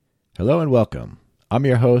Hello and welcome. I'm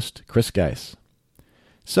your host, Chris Geis.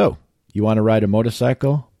 So, you want to ride a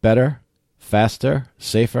motorcycle better, faster,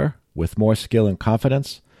 safer, with more skill and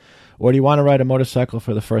confidence? Or do you want to ride a motorcycle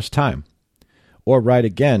for the first time? Or ride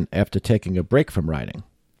again after taking a break from riding?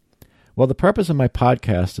 Well, the purpose of my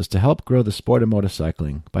podcast is to help grow the sport of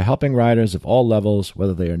motorcycling by helping riders of all levels,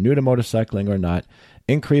 whether they are new to motorcycling or not,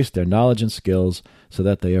 increase their knowledge and skills so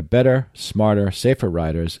that they are better, smarter, safer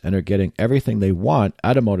riders and are getting everything they want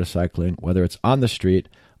out of motorcycling, whether it's on the street,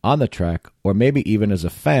 on the track, or maybe even as a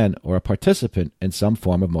fan or a participant in some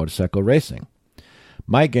form of motorcycle racing.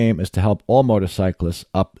 My game is to help all motorcyclists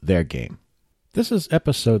up their game. This is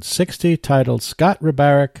episode 60, titled Scott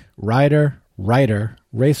Rybarek, Rider, Writer,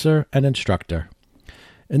 Racer, and Instructor.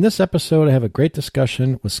 In this episode, I have a great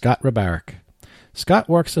discussion with Scott Rybarek. Scott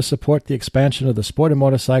works to support the expansion of the sport of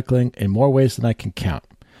motorcycling in more ways than I can count,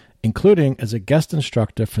 including as a guest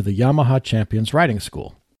instructor for the Yamaha Champions Riding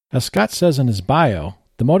School. As Scott says in his bio,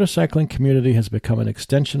 the motorcycling community has become an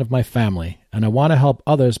extension of my family, and I want to help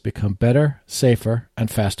others become better, safer,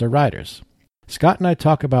 and faster riders. Scott and I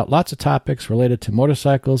talk about lots of topics related to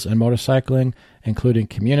motorcycles and motorcycling, including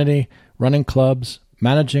community, running clubs,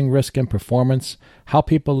 managing risk and performance, how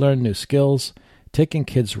people learn new skills, taking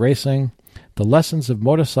kids racing, the lessons of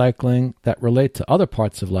motorcycling that relate to other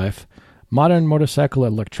parts of life, modern motorcycle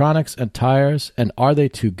electronics and tires, and are they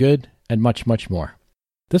too good, and much, much more.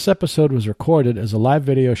 This episode was recorded as a live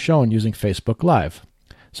video shown using Facebook Live.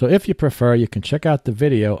 So if you prefer, you can check out the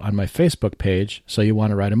video on my Facebook page, So You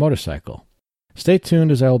Want to Ride a Motorcycle. Stay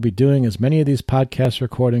tuned as I will be doing as many of these podcast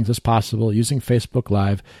recordings as possible using Facebook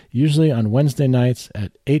Live, usually on Wednesday nights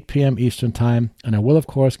at 8 p.m. Eastern Time, and I will, of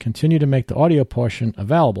course, continue to make the audio portion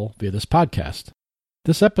available via this podcast.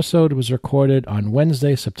 This episode was recorded on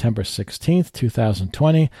Wednesday, September 16th,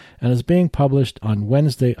 2020, and is being published on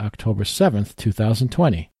Wednesday, October 7th,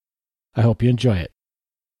 2020. I hope you enjoy it.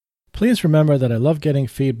 Please remember that I love getting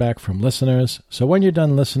feedback from listeners, so when you're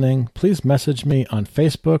done listening, please message me on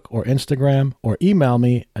Facebook or Instagram or email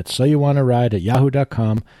me at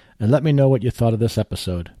soyouwantaride@yahoo.com and let me know what you thought of this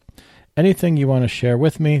episode. Anything you want to share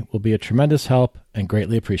with me will be a tremendous help and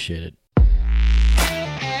greatly appreciated.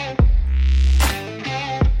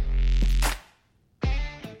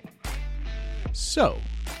 So,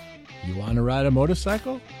 you want to ride a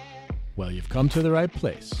motorcycle? Well, you've come to the right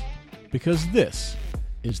place, because this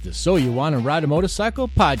is the So You Want to Ride a Motorcycle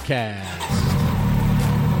podcast.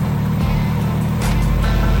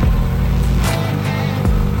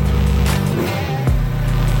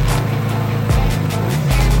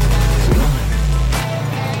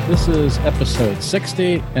 This is episode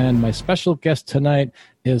 60, and my special guest tonight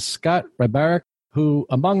is Scott Rybarek, who,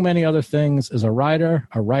 among many other things, is a rider,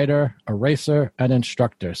 a writer, a racer, and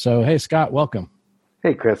instructor. So, hey, Scott, welcome.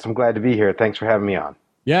 Hey, Chris, I'm glad to be here. Thanks for having me on.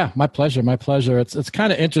 Yeah, my pleasure. My pleasure. It's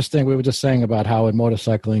kind of interesting. We were just saying about how in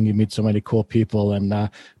motorcycling you meet so many cool people. And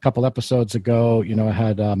a couple episodes ago, I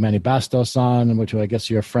had Manny Bastos on, which I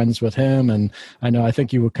guess you're friends with him. And I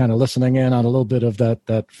think you were kind of listening in on a little bit of that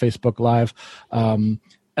Facebook Live.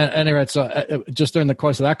 Anyway, so just during the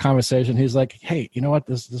course of that conversation, he's like, "Hey, you know what?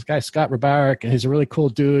 This guy Scott Rybarek, and he's a really cool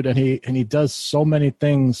dude, and he does so many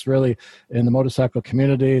things really in the motorcycle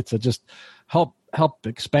community to just help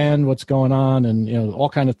expand what's going on, and all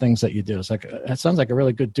kind of things that you do. It's like, it sounds like a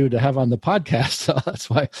really good dude to have on the podcast. So that's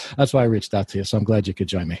why I reached out to you. So I'm glad you could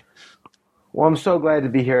join me. Well, I'm so glad to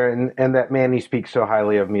be here, and that Manny speaks so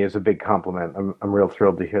highly of me is a big compliment. I'm real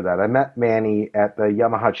thrilled to hear that. I met Manny at the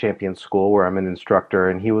Yamaha Champions School, where I'm an instructor,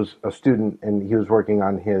 and he was a student, and he was working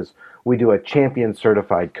on we do a champion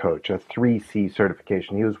certified coach, a 3C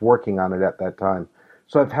certification. He was working on it at that time.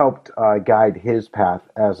 So I've helped guide his path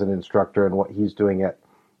as an instructor and what he's doing at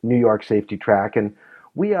New York Safety Track. And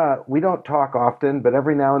we don't talk often, but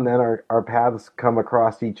every now and then our paths come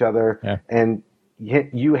across each other. Yeah. And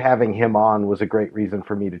you having him on was a great reason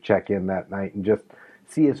for me to check in that night and just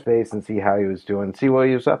see his face and see how he was doing, see what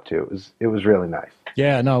he was up to. It was really nice.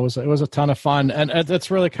 Yeah, no, it was a ton of fun. And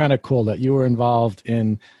it's really kind of cool that you were involved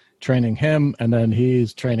in training him, and then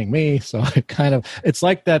he's training me. So it's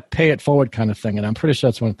like that pay it forward kind of thing. And I'm pretty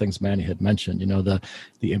sure that's one of the things Manny had mentioned,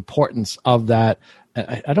 the importance of that.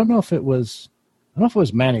 I don't know if it was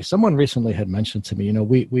Manny. Someone recently had mentioned to me,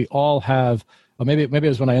 we all have, or maybe it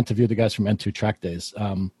was when I interviewed the guys from N2 Track Days.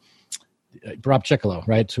 Rob Chickalo,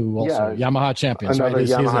 right? Who also Yamaha Champions, right?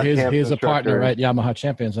 He's a partner, right? Yamaha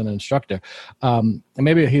Champions and an instructor. And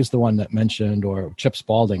maybe he's the one that mentioned, or Chip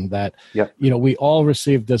Spalding, that we all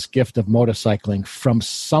received this gift of motorcycling from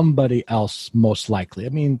somebody else, most likely. I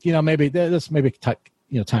mean, maybe this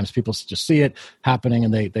times people just see it happening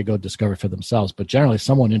and they go discover it for themselves. But generally,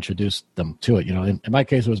 someone introduced them to it. In my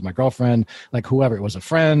case, it was my girlfriend, like whoever. It was a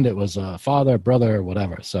friend, it was a father, brother, or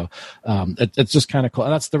whatever. So it's just kind of cool.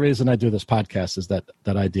 And that's the reason I do this podcast, is that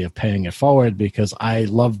idea of paying it forward, because I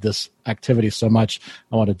love this activity so much.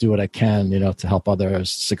 I want to do what I can, to help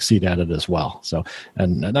others succeed at it as well. So,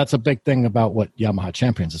 and that's a big thing about what Yamaha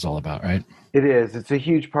Champions is all about, right? It is. It's a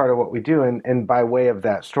huge part of what we do. And by way of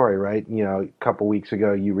that story, right, a couple weeks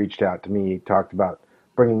ago, you reached out to me, talked about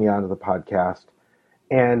bringing me onto the podcast,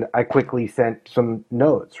 and I quickly sent some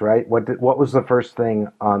notes, right? What was the first thing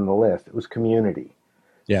on the list? It was community.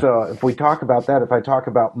 Yeah. So if we talk about that, if I talk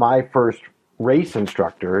about my first race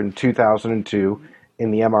instructor in 2002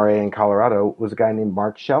 in the MRA in Colorado, was a guy named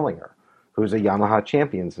Mark Schellinger, who's a Yamaha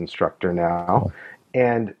Champions instructor now. Oh.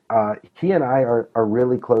 And he and I are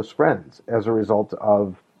really close friends as a result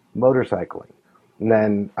of motorcycling. And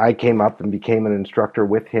then I came up and became an instructor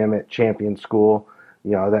with him at Champion School.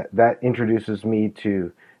 That introduces me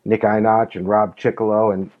to Nick Einach and Rob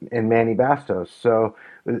Chiccolo and Manny Bastos. So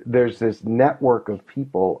there's this network of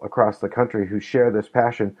people across the country who share this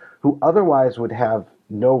passion, who otherwise would have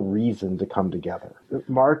no reason to come together.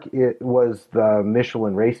 Mark was the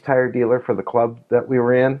Michelin race tire dealer for the club that we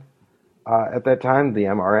were in. At that time, the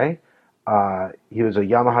MRA. He was a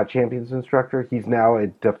Yamaha Champions instructor. He's now a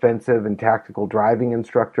defensive and tactical driving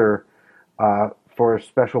instructor for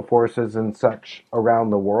special forces and such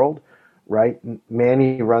around the world, right?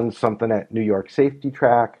 Manny runs something at New York Safety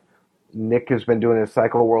Track. Nick has been doing his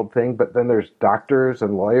Cycle World thing, but then there's doctors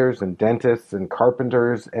and lawyers and dentists and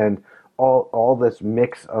carpenters and all this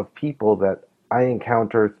mix of people that I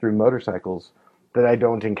encounter through motorcycles that I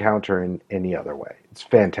don't encounter in any other way. It's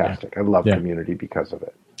fantastic. Yeah. I love community because of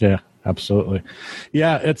it. Yeah, absolutely.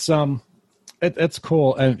 Yeah, it's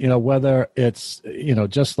cool. And, whether it's,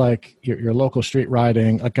 just like your local street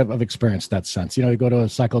riding, like I've experienced that sense, you go to a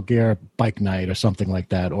Cycle Gear bike night or something like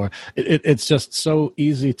that, or it's just so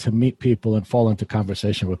easy to meet people and fall into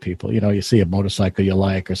conversation with people. You see a motorcycle you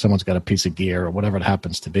like, or someone's got a piece of gear or whatever it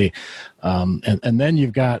happens to be. And then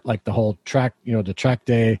you've got like the whole track, the track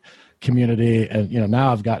day community. And,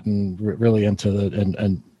 now I've gotten really into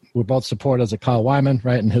and we're both supporters of Kyle Wyman,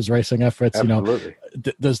 right, and his racing efforts. Absolutely.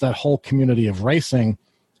 There's that whole community of racing.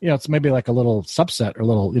 It's maybe like a little subset or a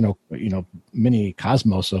little, mini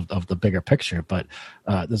cosmos of the bigger picture, but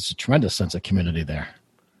there's a tremendous sense of community there.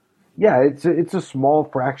 Yeah, it's a small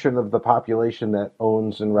fraction of the population that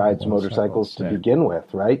owns and rides motorcycles to begin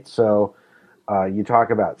with, right? So you talk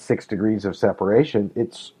about 6 degrees of separation.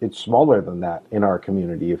 It's smaller than that in our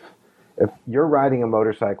community. If you're riding a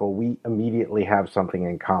motorcycle, we immediately have something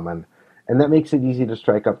in common, and that makes it easy to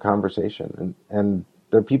strike up conversation. And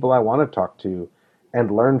they're people I want to talk to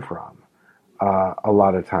and learn from. A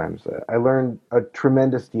lot of times, I learned a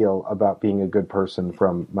tremendous deal about being a good person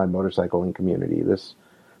from my motorcycling community. This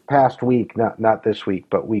past week, not this week,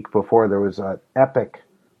 but week before, there was an epic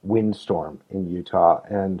windstorm in Utah,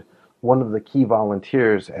 and one of the key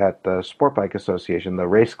volunteers at the Sport Bike Association, the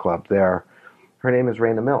race club there, her name is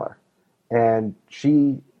Raina Miller. And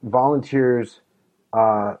she volunteers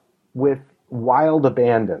with wild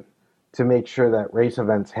abandon to make sure that race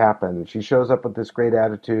events happen. She shows up with this great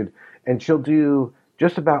attitude, and she'll do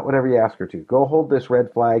just about whatever you ask her to. Go hold this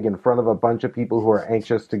red flag in front of a bunch of people who are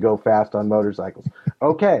anxious to go fast on motorcycles.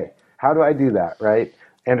 Okay, how do I do that, right?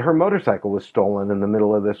 And her motorcycle was stolen in the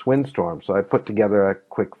middle of this windstorm. So I put together a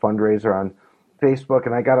quick fundraiser on Facebook,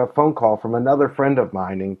 and I got a phone call from another friend of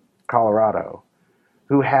mine in Colorado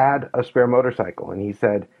who had a spare motorcycle, and he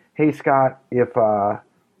said, "Hey Scott, if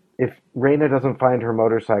Raina doesn't find her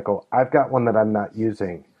motorcycle, I've got one that I'm not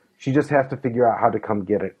using. She just has to figure out how to come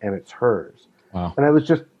get it, and it's hers." Wow. And I was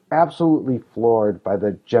just absolutely floored by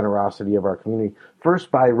the generosity of our community.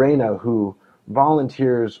 First by Raina, who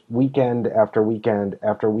volunteers weekend after weekend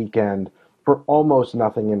after weekend for almost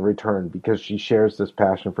nothing in return because she shares this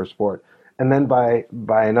passion for sport. And then by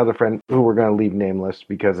another friend who we're going to leave nameless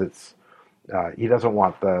because it's he doesn't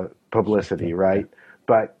want the publicity, right?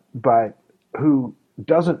 But who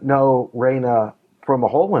doesn't know Raina from a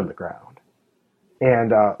hole in the ground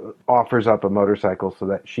and offers up a motorcycle so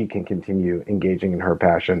that she can continue engaging in her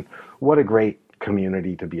passion. What a great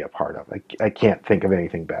community to be a part of. I can't think of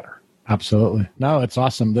anything better. Absolutely. No, it's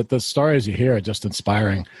awesome that the stories you hear are just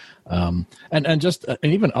inspiring. And just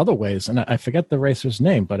in even other ways. And I forget the racer's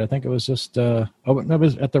name, but I think it was just, it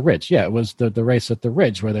was at the Ridge. Yeah, it was the race at the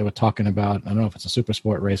Ridge where they were talking about, I don't know if it's a super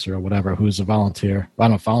sport racer or whatever, who's a volunteer, I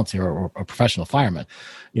don't know, volunteer or a professional fireman,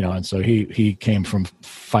 and so he came from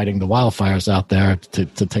fighting the wildfires out there to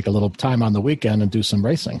take a little time on the weekend and do some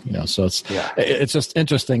racing, so it's just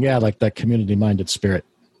interesting. Yeah. Like that community minded spirit.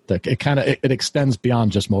 It extends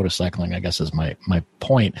beyond just motorcycling, I guess, is my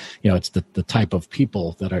point. It's the type of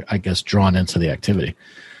people that are, I guess, drawn into the activity.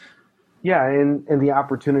 Yeah, and the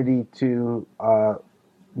opportunity to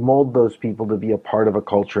mold those people to be a part of a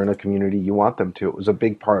culture and a community you want them to. It was a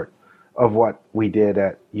big part of what we did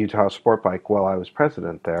at Utah Sport Bike while I was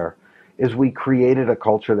president there, is we created a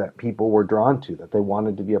culture that people were drawn to, that they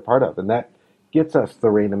wanted to be a part of. And that gets us the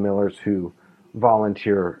Raina Millers who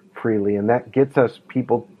volunteer freely, and that gets us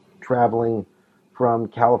people traveling from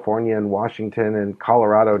California and Washington and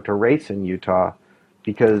Colorado to race in Utah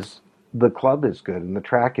because the club is good and the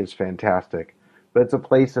track is fantastic, but it's a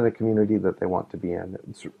place in a community that they want to be in.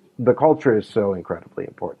 The culture is so incredibly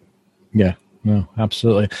important. Yeah, no,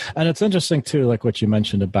 absolutely. And it's interesting too, like what you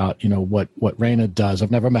mentioned about, what Raina does.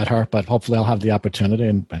 I've never met her, but hopefully I'll have the opportunity,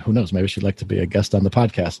 and who knows, maybe she'd like to be a guest on the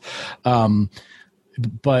podcast.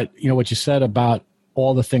 But what you said about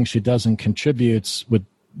all the things she does and contributes with,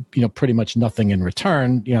 pretty much nothing in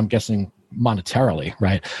return, I'm guessing monetarily.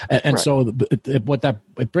 Right. And right. So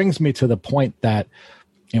it brings me to the point that,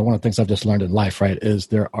 one of the things I've just learned in life, right, is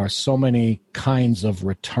there are so many kinds of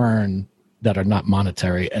return that are not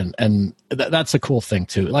monetary. And that's a cool thing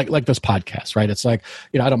too. Like this podcast, right? It's like,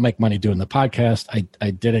 I don't make money doing the podcast.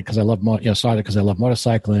 I did it because I love, started because I love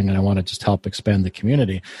motorcycling and I want to just help expand the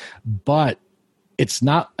community. But it's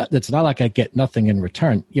not like I get nothing in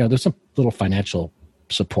return. There's some little financial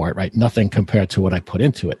support, right? Nothing compared to what I put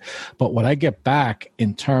into it. But what I get back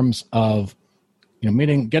in terms of,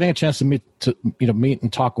 getting a chance to meet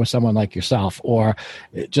and talk with someone like yourself, or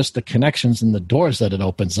just the connections and the doors that it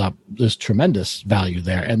opens up, there's tremendous value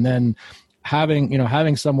there. And then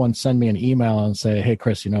having someone send me an email and say, hey,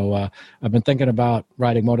 Chris, I've been thinking about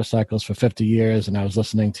riding motorcycles for 50 years and I was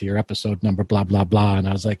listening to your episode number, blah, blah, blah. And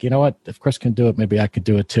I was like, you know what, if Chris can do it, maybe I could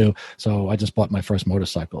do it too. So I just bought my first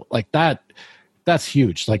motorcycle. Like that's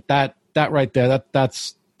huge. Like that right there,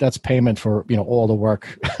 that's payment for, all the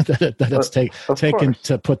work that it's taken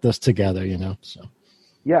to put this together, so.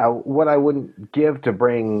 Yeah. What I wouldn't give to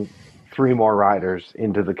bring 3 more riders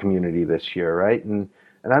into the community this year. Right. And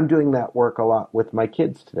I'm doing that work a lot with my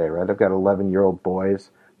kids today, right? I've got 11-year-old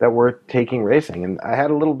boys that were taking racing, and I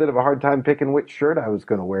had a little bit of a hard time picking which shirt I was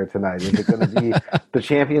going to wear tonight. Is it going to be the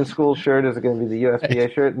Champion School shirt? Is it going to be the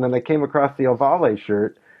USPA shirt? And then I came across the Ovale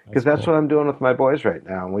shirt because that's cool. What I'm doing with my boys right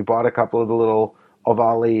now. And we bought a couple of the little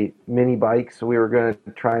Ovale mini bikes. We were going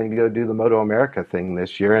to try and go do the Moto America thing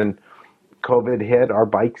this year, and COVID hit. Our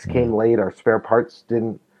bikes came late. Our spare parts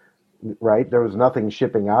didn't, right? There was nothing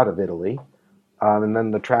shipping out of Italy. And then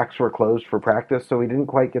the tracks were closed for practice, so we didn't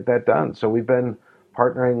quite get that done. So we've been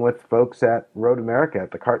partnering with folks at Road America at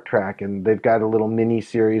the kart track, and they've got a little mini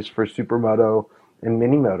series for Supermoto and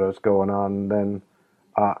mini motos going on. And then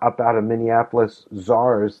up out of Minneapolis,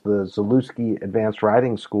 ZARS, the Zalewski Advanced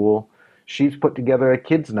Riding School, she's put together a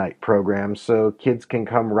kids' night program so kids can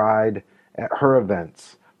come ride at her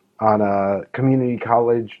events on a community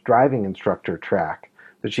college driving instructor track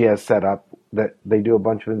that she has set up that they do a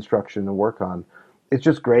bunch of instruction and work on. It's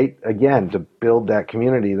just great, again, to build that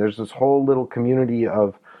community. There's this whole little community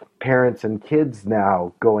of parents and kids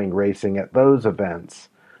now going racing at those events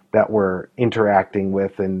that we're interacting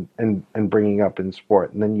with and bringing up in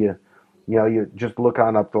sport. And then you just look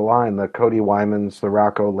on up the line, the Cody Wymans, the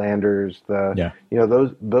Rocco Landers,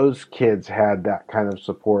 those kids had that kind of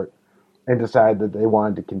support and decided that they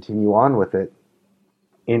wanted to continue on with it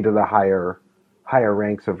into the higher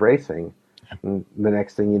ranks of racing. And the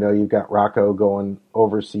next thing you know, you've got Rocco going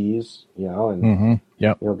overseas, and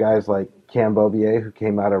guys like Cam Bobier, who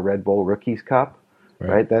came out of Red Bull Rookies Cup,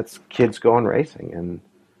 right? That's kids going racing, and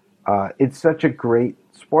it's such a great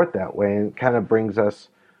sport that way, and it kind of brings us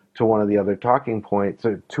to one of the other talking points,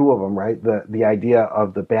 or 2 of them, right? The idea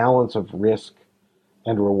of the balance of risk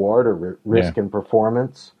and reward, or risk and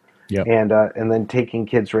performance, and then taking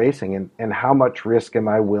kids racing, and how much risk am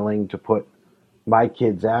I willing to put my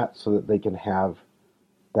kids at so that they can have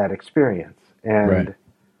that experience. And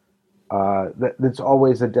that's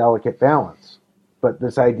always a delicate balance. But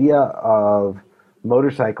this idea of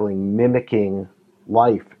motorcycling mimicking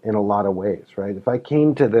life in a lot of ways, right? If I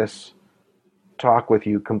came to this talk with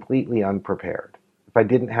you completely unprepared, if I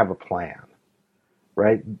didn't have a plan,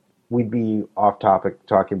 right? we'd be off topic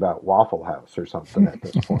talking about Waffle House or something at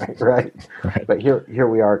this point, right? Right. But here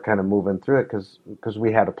we are kind of moving through it because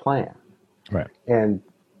we had a plan. Right. And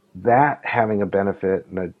that having a benefit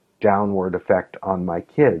and a downward effect on my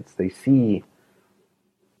kids, they see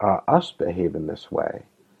us behave in this way.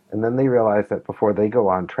 And then they realize that before they go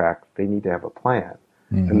on track, they need to have a plan.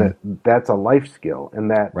 Mm-hmm. And that's a life skill. And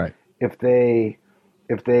that Right. if they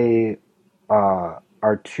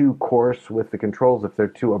are too coarse with the controls, if they're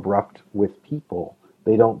too abrupt with people,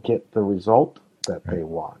 they don't get the result that they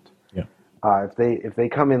want. Yeah. If they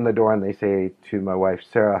come in the door and they say to my wife,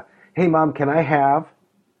 Sarah, "Hey, Mom, can I have?"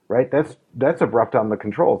 Right? That's abrupt on the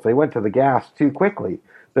controls. They went to the gas too quickly.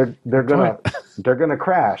 They're gonna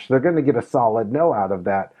crash. They're gonna get a solid no out of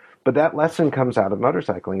that. But that lesson comes out of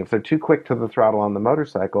motorcycling. If they're too quick to the throttle on the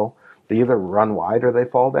motorcycle, they either run wide or they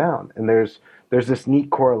fall down. And there's this neat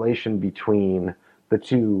correlation between the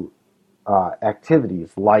two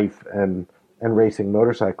activities, life and racing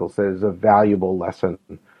motorcycles, that is a valuable lesson.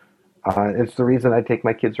 It's the reason I take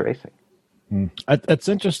my kids racing. It's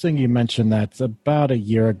interesting you mentioned that. About a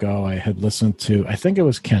year ago, I had listened to, I think it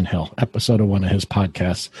was Ken Hill, episode of one of his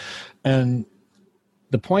podcasts. And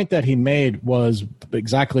the point that he made was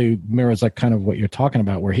exactly mirrors like kind of what you're talking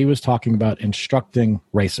about, where he was talking about instructing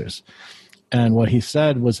racers. And what he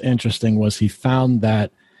said was interesting was he found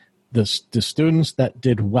that the students that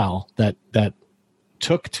did well, that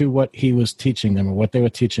took to what he was teaching them or what they were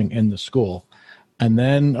teaching in the school, and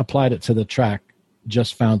then applied it to the track,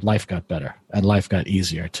 just found life got better and life got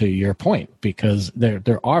easier, to your point, because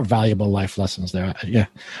there are valuable life lessons there. Yeah.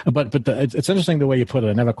 But it's interesting the way you put it.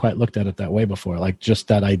 I never quite looked at it that way before. Like just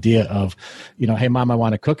that idea of, hey, Mom, I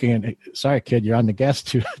want a cookie. And sorry, kid, you're on the gas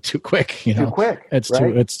too quick. Too quick.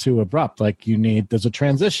 It's too abrupt. Like there's a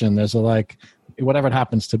transition. There's a whatever it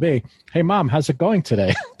happens to be. Hey, Mom, how's it going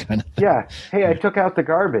today? Kind of thing. Yeah. Hey, I took out the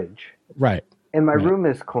garbage. Right. And my room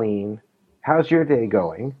is clean. How's your day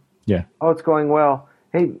going? Yeah. Oh, it's going well.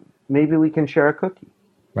 Hey, maybe we can share a cookie.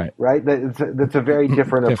 Right. Right? That's a very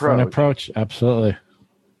different approach. Different approach. Absolutely.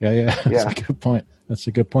 Yeah. That's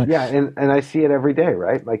a good point. Yeah, and I see it every day,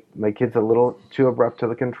 right? My kid's a little too abrupt to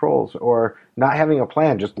the controls, or not having a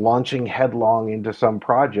plan, just launching headlong into some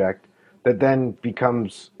project that then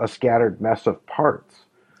becomes a scattered mess of parts.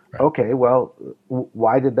 Right. Okay, well,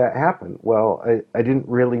 why did that happen? Well, I didn't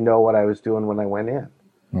really know what I was doing when I went in.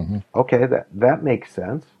 Mm-hmm. Okay, that makes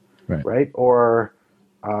sense, right? Or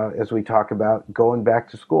as we talk about going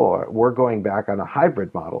back to school, we're going back on a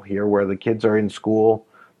hybrid model here where the kids are in school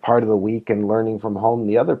part of the week and learning from home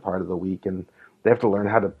the other part of the week, and they have to learn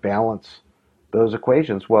how to balance those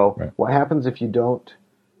equations. Well, what happens if you don't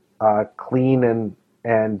clean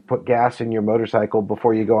and put gas in your motorcycle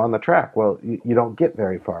before you go on the track? Well, you don't get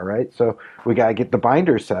very far, right? So we got to get the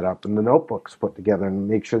binders set up and the notebooks put together and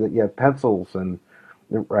make sure that you have pencils and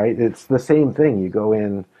right. It's the same thing. You go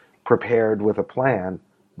in prepared with a plan.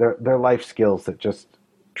 They're life skills that just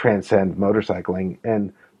transcend motorcycling.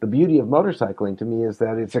 And the beauty of motorcycling to me is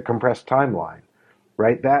that it's a compressed timeline,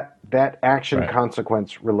 right? That action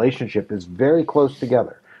consequence relationship is very close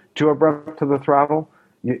together. Too abrupt to the throttle,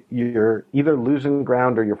 you're either losing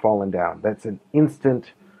ground or you're falling down. That's an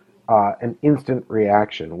instant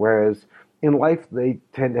reaction. Whereas in life, they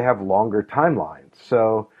tend to have longer timelines.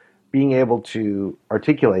 So being able to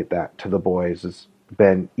articulate that to the boys has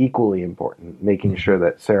been equally important, making sure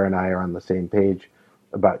that Sarah and I are on the same page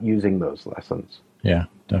about using those lessons. Yeah,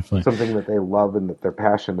 definitely. Something that they love and that they're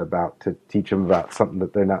passionate about, to teach them about something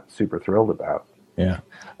that they're not super thrilled about. Yeah.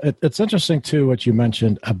 It's interesting too, what you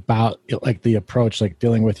mentioned about like the approach, like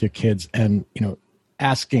dealing with your kids and,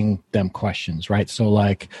 asking them questions, right? So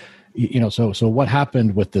like, so what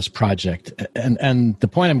happened with this project? And the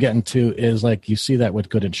point I'm getting to is like, you see that with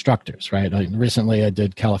good instructors, right? Recently I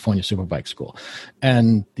did California Superbike School,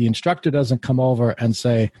 and the instructor doesn't come over and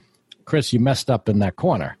say, Chris, you messed up in that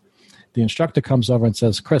corner. The instructor comes over and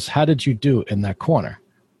says, Chris, how did you do in that corner?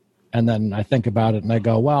 And then I think about it and I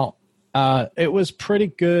go, well, it was pretty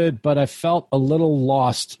good, but I felt a little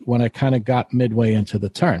lost when I kind of got midway into the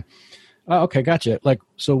turn. Oh, okay, gotcha. Like,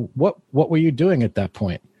 so what were you doing at that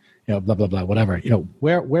point? Blah, blah, blah, whatever.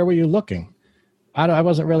 Where were you looking? I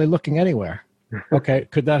wasn't really looking anywhere. Okay,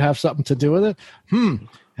 could that have something to do with it?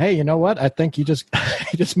 Hey, you know what? I think you just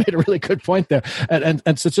made a really good point there.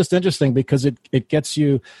 And so it's just interesting because it gets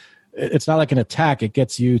you, it's not like an attack. It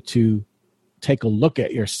gets you to take a look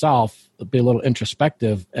at yourself, be a little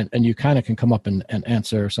introspective, and you kind of can come up and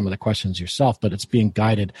answer some of the questions yourself, but it's being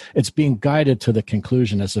guided. It's being guided to the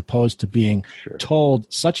conclusion as opposed to being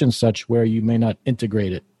told such and such where you may not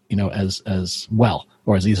integrate it, as well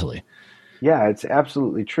or as easily. Yeah, it's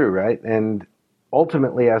absolutely true, right? And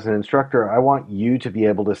ultimately, as an instructor, I want you to be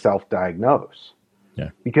able to self-diagnose. Yeah.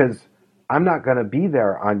 Because I'm not going to be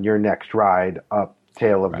there on your next ride up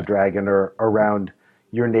Tail of the Dragon or around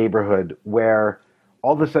your neighborhood where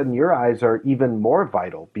all of a sudden your eyes are even more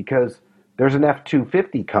vital because there's an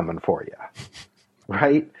F-250 coming for you,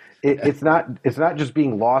 right? It's not just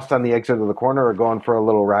being lost on the exit of the corner or going for a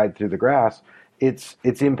little ride through the grass. It's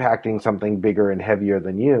impacting something bigger and heavier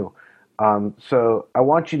than you. So I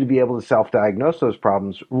want you to be able to self-diagnose those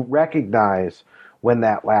problems, recognize when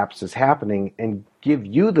that lapse is happening, and give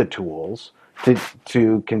you the tools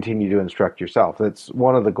to continue to instruct yourself. That's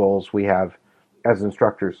one of the goals we have as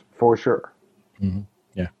instructors, for sure. Mm-hmm.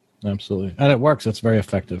 Yeah, absolutely. And it works. It's very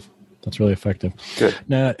effective. That's really effective. Good.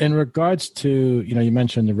 Now, in regards to, you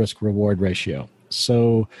mentioned the risk-reward ratio.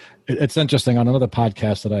 So it's interesting. On another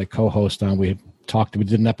podcast that I co-host on, we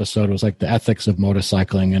did an episode. It was like the ethics of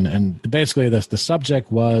motorcycling. And basically the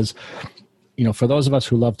subject was, for those of us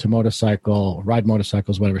who love to motorcycle, ride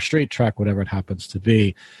motorcycles, whatever, street track, whatever it happens to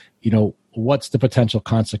be, what's the potential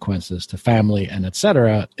consequences to family and et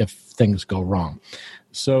cetera if things go wrong?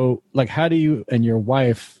 So like, how do you and your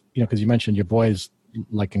wife, because you mentioned your boys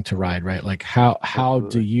liking to ride, right? Like how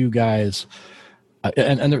do you guys,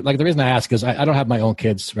 and like the reason I ask is I don't have my own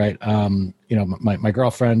kids, right? My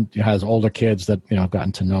girlfriend has older kids that, I've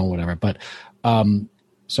gotten to know, whatever. But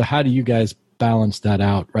so how do you guys balance that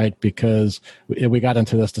out, right? Because we got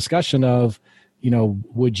into this discussion of,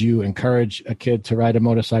 would you encourage a kid to ride a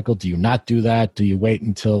motorcycle? Do you not do that? Do you wait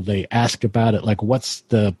until they ask about it? Like, what's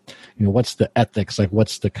the ethics? Like,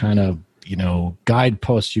 what's the kind of,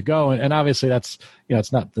 guideposts you go? And obviously that's,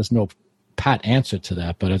 there's no pat answer to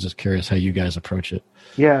that, but I was just curious how you guys approach it.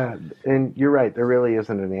 Yeah. And you're right. There really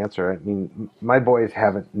isn't an answer. I mean, my boys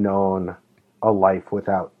haven't known a life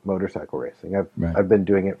without motorcycle racing. I've been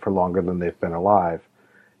doing it for longer than they've been alive.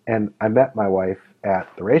 And I met my wife at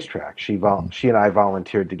the racetrack. She and I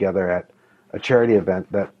volunteered together at a charity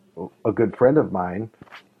event that a good friend of mine,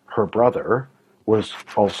 her brother, was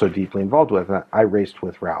also deeply involved with. And I raced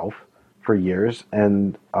with Ralph for years,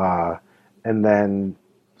 and then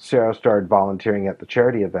Sarah started volunteering at the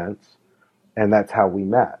charity events, and that's how we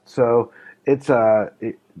met. So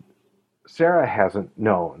Sarah hasn't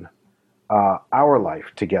known our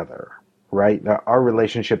life together, right? Our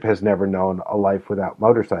relationship has never known a life without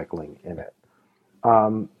motorcycling in it.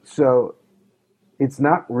 So it's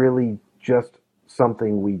not really just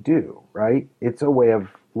something we do, right? It's a way of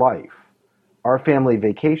life. Our family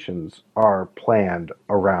vacations are planned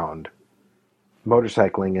around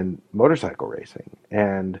motorcycling and motorcycle racing.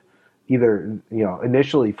 And either,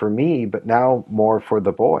 initially for me, but now more for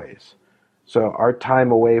the boys. So our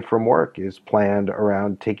time away from work is planned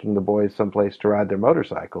around taking the boys someplace to ride their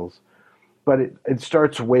motorcycles. But it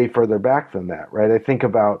starts way further back than that, right? I think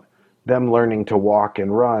about them learning to walk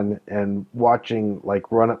and run and watching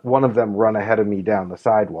one of them run ahead of me down the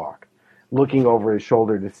sidewalk, looking over his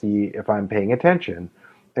shoulder to see if I'm paying attention,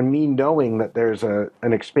 and me knowing that there's an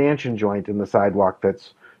expansion joint in the sidewalk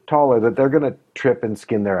that's taller, that they're going to trip and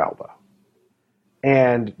skin their elbow.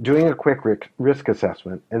 And doing a quick risk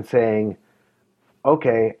assessment and saying,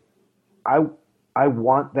 okay, I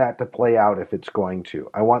want that to play out if it's going to.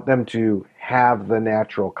 I want them to have the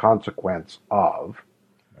natural consequence of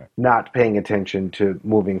not paying attention to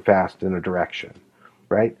moving fast in a direction,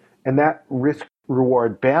 right? And that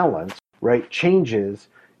risk-reward balance, right, changes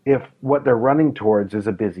if what they're running towards is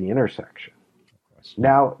a busy intersection.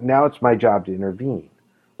 Now it's my job to intervene,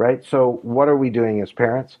 right? So what are we doing as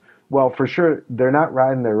parents? Well, for sure, they're not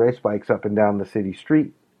riding their race bikes up and down the city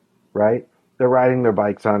street, right? They're riding their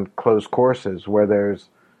bikes on closed courses where there's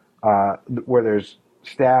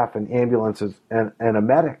staff and ambulances and a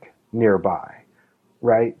medic nearby,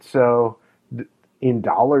 right? So in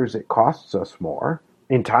dollars, it costs us more.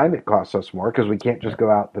 In time, it costs us more because we can't just go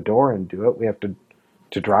out the door and do it. We have to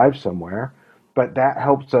drive somewhere. But that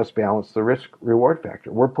helps us balance the risk-reward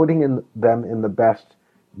factor. We're putting them in the best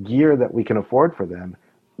gear that we can afford for them,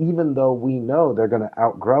 even though we know they're going to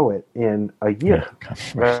outgrow it in a year,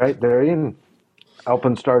 right? They're in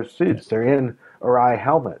Alpenstar suits. They're in Arai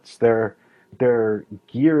helmets. They're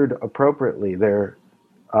geared appropriately.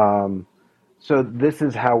 So this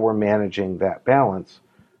is how we're managing that balance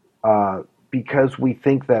because we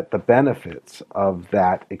think that the benefits of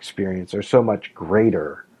that experience are so much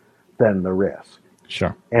greater than the risk.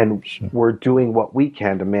 Sure. And we're doing what we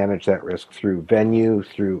can to manage that risk through venue,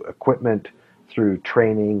 through equipment, through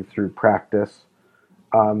training, through practice.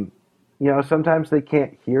 Sometimes they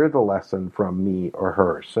can't hear the lesson from me or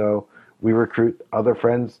her. So we recruit other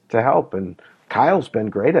friends to help. And Kyle's been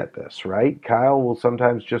great at this, right? Kyle will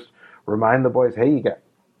sometimes just remind the boys, hey, you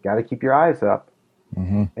got to keep your eyes up.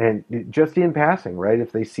 and just in passing, right?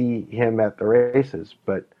 If they see him at the races,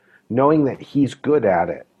 but knowing that he's good at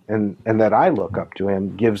it and that I look up to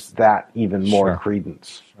him gives that even more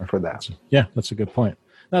credence for that. That's a good point.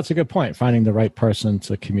 That's a good point. Finding the right person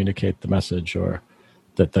to communicate the message, or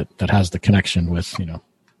that has the connection with,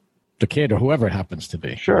 the kid or whoever it happens to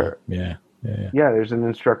be. Sure. Yeah. There's an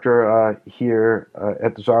instructor here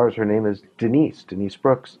at the Czars. Her name is Denise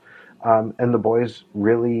Brooks. And the boys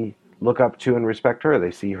really look up to and respect her.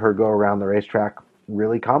 They see her go around the racetrack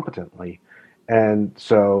really competently. And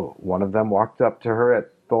so one of them walked up to her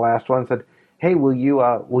at the last one and said, "Hey, will you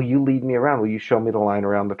lead me around? Will you show me the line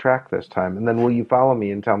around the track this time? And then will you follow me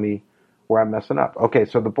and tell me where I'm messing up?" Okay,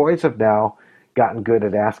 so the boys have now gotten good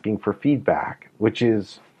at asking for feedback, which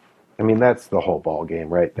is, that's the whole ball game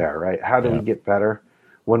right there, right? How do we get better?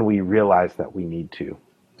 When we realize that we need to.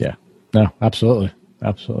 Yeah. No, absolutely.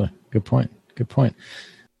 Good point.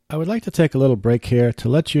 I would like to take a little break here to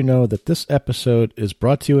let you know that this episode is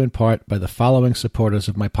brought to you in part by the following supporters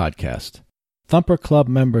of my podcast. Thumper Club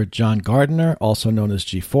member John Gardner, also known as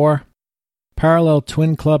G4. Parallel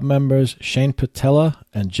Twin Club members Shane Patella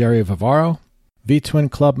and Jerry Vivaro. V-Twin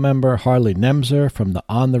Club member Harley Nemzer from the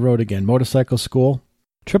On the Road Again Motorcycle School.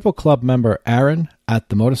 Triple Club member Aaron at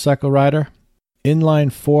The Motorcycle Rider.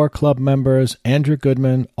 Inline 4 Club members Andrew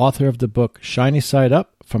Goodman, author of the book Shiny Side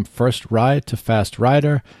Up, From First Ride to Fast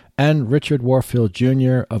Rider, and Richard Warfield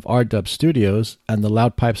Jr. of R-Dub Studios and the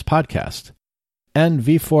Loud Pipes podcast. And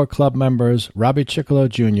V4 Club members Robbie Chiccolo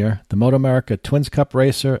Jr., the Moto America Twins Cup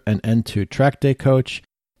racer and N2 track day coach,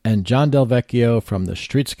 and John Del Vecchio from the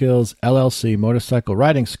Street Skills LLC Motorcycle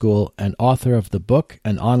Riding School and author of the book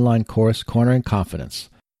and online course Cornering Confidence.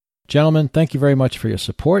 Gentlemen, thank you very much for your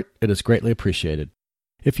support. It is greatly appreciated.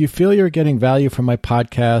 If you feel you're getting value from my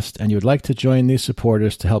podcast and you would like to join these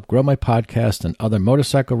supporters to help grow my podcast and other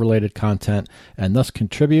motorcycle-related content and thus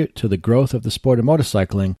contribute to the growth of the sport of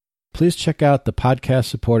motorcycling, please check out the podcast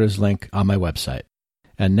supporters link on my website.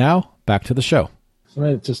 And now, back to the show. So I'm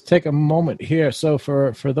going to just take a moment here. So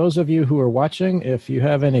for those of you who are watching, if you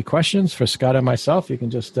have any questions for Scott and myself, you can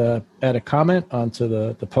just add a comment onto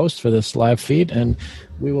the post for this live feed, and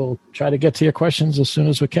we will try to get to your questions as soon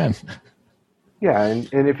as we can. Yeah, and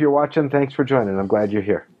if you're watching, thanks for joining. I'm glad you're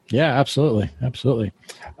here. Yeah, absolutely.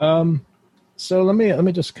 So let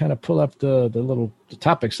me just kind of pull up the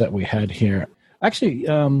topics that we had here. Actually,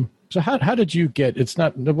 so how did you get? It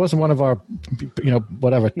wasn't one of our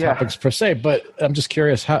topics per se, but I'm just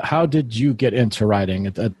curious. How did you get into riding?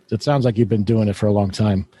 It sounds like you've been doing it for a long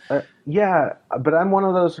time. Yeah, but I'm one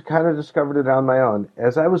of those who kind of discovered it on my own.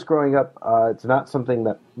 As I was growing up, it's not something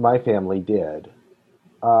that my family did.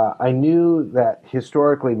 I knew that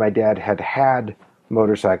historically my dad had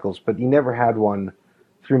motorcycles, but he never had one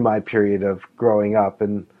through my period of growing up.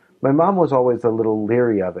 And my mom was always a little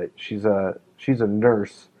leery of it. She's a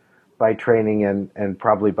nurse by training and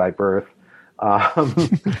probably by birth.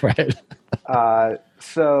 Right.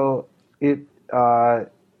 So it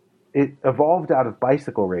evolved out of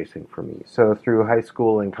bicycle racing for me. So through high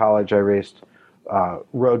school and college, I raced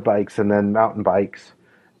road bikes and then mountain bikes.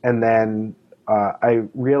 And then I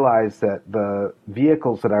realized that the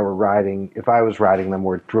vehicles that I were riding, if I was riding them,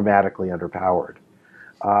 were dramatically underpowered.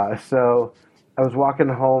 So I was walking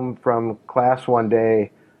home from class one day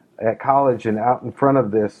at college, and out in front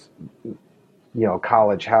of this,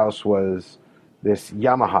 college house was this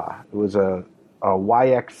Yamaha. It was a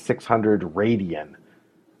YX600 Radian.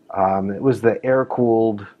 It was the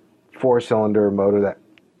air-cooled four-cylinder motor that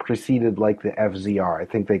preceded like the FZR. I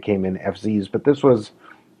think they came in FZs, but this was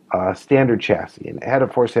a standard chassis, and it had a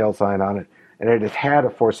for sale sign on it, and it has had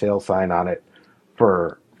a for sale sign on it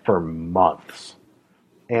for months.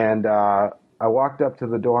 And I walked up to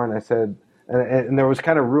the door and I said, and there was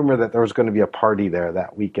kind of rumor that there was going to be a party there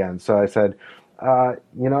that weekend. So I said,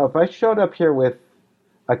 if I showed up here with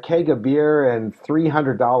a keg of beer and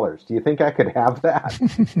 $300, do you think I could have that?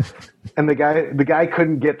 And the guy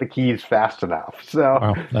couldn't get the keys fast enough. So,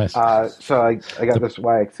 wow, nice. So I got this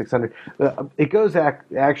YX600. It goes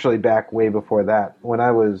actually back way before that. When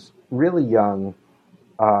I was really young,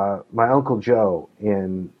 my Uncle Joe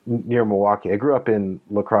near Milwaukee, I grew up in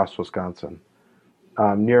La Crosse, Wisconsin,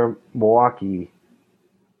 near Milwaukee,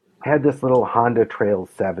 had this little Honda Trail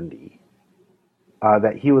 70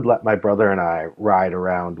 that he would let my brother and I ride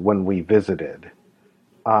around when we visited.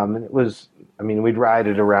 And it was, we'd ride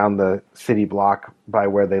it around the city block by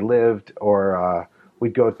where they lived, or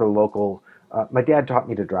we'd go to the local. My dad taught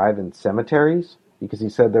me to drive in cemeteries because he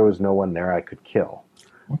said there was no one there I could kill.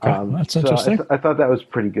 Okay, that's interesting. I thought that was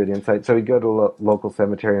pretty good insight. So we'd go to a local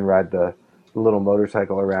cemetery and ride the little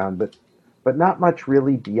motorcycle around. But but not much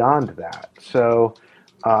really beyond that. So,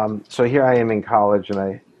 so here I am in college, and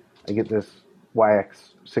I get this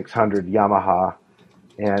YX 600 Yamaha,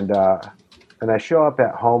 and I show up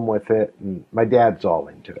at home with it, and my dad's all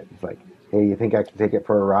into it. He's like, "Hey, you think I can take it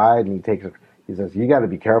for a ride?" And he takes it. He says, "You got to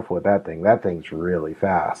be careful with that thing. That thing's really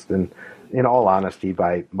fast." And in all honesty,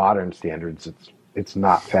 by modern standards, it's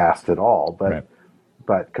not fast at all. But Right.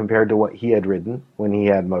 but compared to what he had ridden when he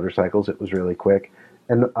had motorcycles, it was really quick.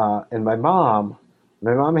 And my mom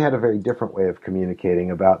had a very different way of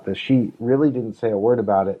communicating about this. She really didn't say a word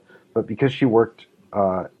about it, but because she worked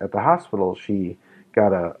at the hospital, she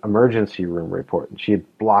got a emergency room report, and she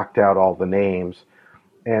had blocked out all the names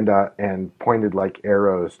and pointed like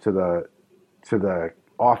arrows to the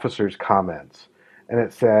officer's comments, and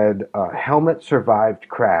it said, "Helmet survived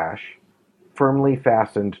crash, firmly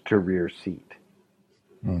fastened to rear seat."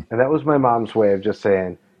 And that was my mom's way of just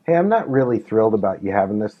saying, "Hey, I'm not really thrilled about you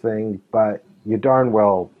having this thing, but you darn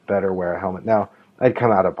well better wear a helmet." Now, I'd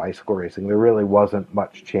come out of bicycle racing. There really wasn't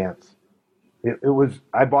much chance. It was,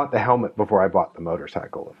 I bought the helmet before I bought the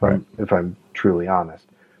motorcycle, if I'm truly honest.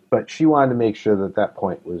 But she wanted to make sure that that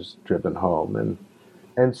point was driven home.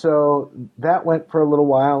 And so that went for a little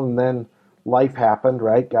while, and then life happened,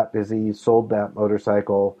 right? Got busy, sold that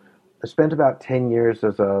motorcycle. I spent about 10 years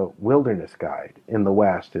as a wilderness guide in the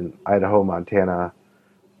West, in Idaho, Montana,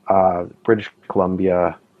 British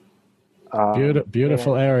Columbia.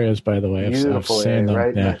 Beautiful areas, by the way. I've seen them.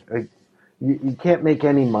 Right? Yeah. You can't make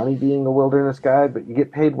any money being a wilderness guide, but you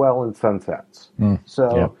get paid well in sunsets.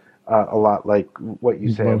 So a lot like what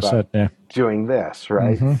you say about doing this,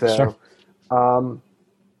 right? Sure.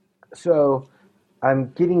 So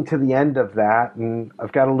I'm getting to the end of that, and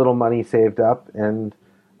I've got a little money saved up, and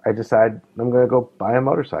I decide I'm going to go buy a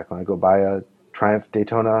motorcycle. I go buy a Triumph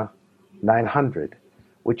Daytona 900,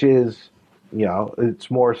 which is, it's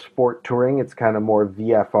more sport touring. It's kind of more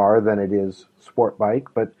VFR than it is sport bike,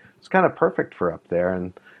 but it's kind of perfect for up there.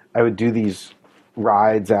 And I would do these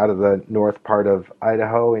rides out of the north part of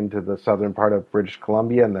Idaho into the southern part of British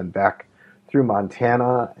Columbia, and then back through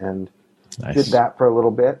Montana, and did that for a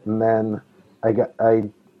little bit. And then I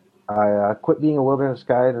quit being a wilderness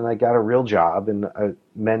guide, and I got a real job, and it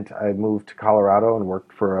meant I moved to Colorado and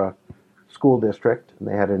worked for a school district, and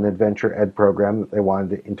they had an adventure ed program that they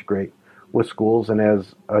wanted to integrate with schools. And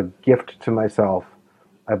as a gift to myself,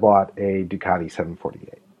 I bought a Ducati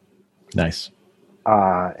 748. Nice.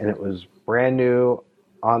 And it was brand new,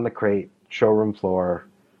 on the crate, showroom floor.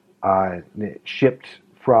 It shipped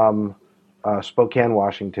from Spokane,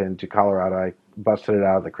 Washington to Colorado. I busted it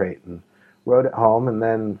out of the crate and rode it home. And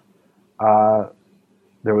then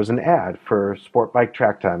there was an ad for Sport Bike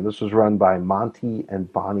Track Time. This was run by Monty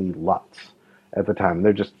and Bonnie Lutz at the time.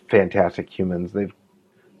 They're just fantastic humans. They've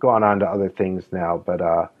gone on to other things now, but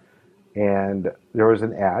and there was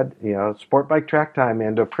an ad, Sport Bike Track Time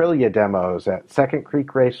and Aprilia demos at Second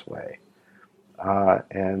Creek Raceway.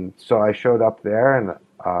 And so I showed up there, and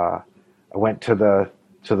I went to the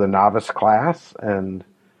novice class and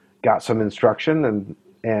got some instruction,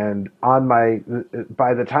 and by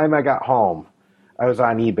the time I got home, I was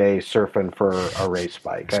on eBay surfing for a race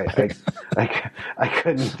bike. I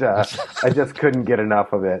couldn't, I just couldn't get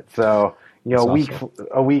enough of it. So, a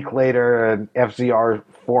week later, an FZR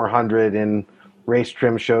 400 in race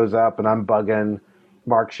trim shows up, and I'm bugging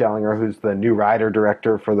Mark Schellinger, who's the new rider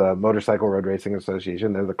director for the Motorcycle Road Racing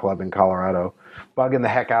Association. They're the club in Colorado. Bugging the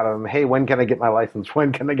heck out of him. Hey, when can I get my license?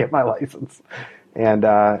 When can I get my license? And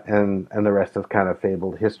the rest is kind of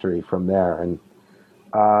fabled history from there. And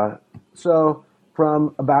so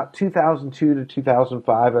from about 2002 to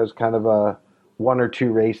 2005, I was kind of a one or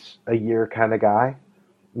two race a year kind of guy.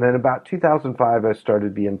 And then about 2005, I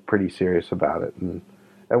started being pretty serious about it. And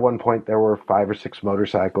at one point, there were 5 or 6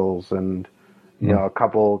 motorcycles, and a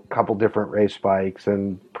couple different race bikes,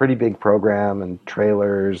 and pretty big program, and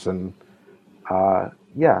trailers, and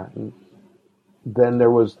And then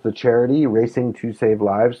there was the charity Racing to Save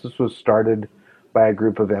Lives. This was started by a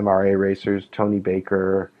group of MRA racers: Tony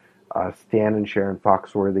Baker, Stan and Sharon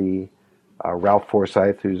Foxworthy, Ralph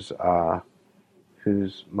Forsyth, who's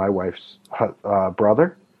my wife's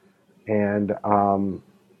brother, and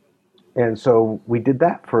so we did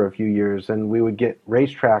that for a few years, and we would get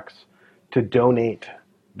racetracks to donate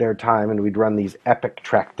their time, and we'd run these epic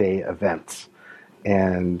track day events,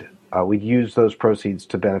 and we'd use those proceeds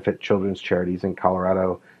to benefit children's charities in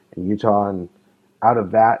Colorado and Utah. And out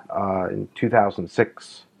of that, in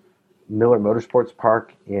 2006, Miller Motorsports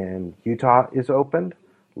Park in Utah is opened.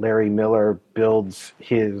 Larry Miller builds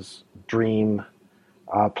his dream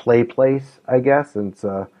play place, I guess, and it's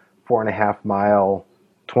a 4.5 mile,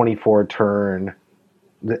 24 turn,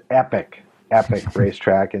 the epic epic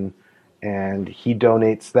racetrack, and he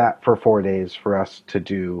donates that for 4 days for us to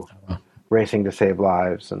do Racing to Save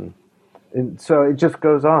Lives, and so it just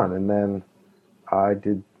goes on. And then I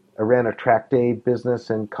ran a track day business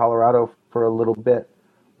in Colorado for a little bit,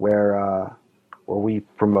 where we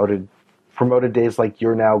promoted days like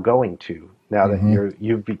you're now going to, now that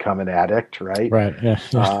you've become an addict, right? Right. Yeah.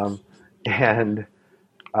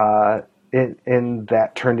 And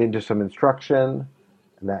that turned into some instruction,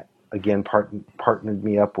 and that again partnered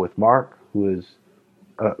me up with Mark, who is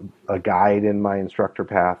a guide in my instructor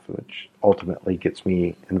path, which ultimately gets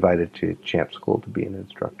me invited to Champ School to be an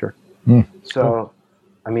instructor. So, cool.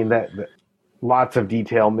 I mean, that lots of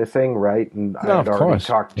detail missing, right? And I've already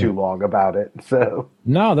talked too long about it. So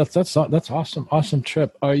no, that's awesome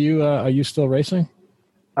trip. Are you still racing?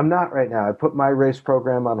 I'm not right now. I put my race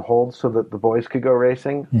program on hold so that the boys could go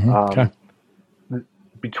racing. Okay.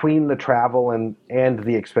 Between the travel and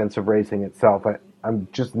the expense of racing itself, I'm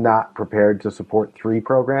just not prepared to support 3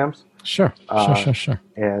 programs. Sure.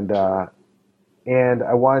 And I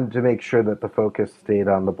wanted to make sure that the focus stayed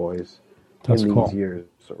on the boys in these years,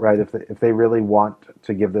 right? If they really want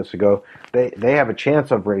to give this a go, they have a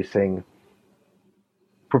chance of racing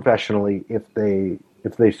professionally if they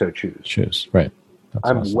so choose. Right.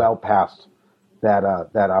 I'm awesome. Well past that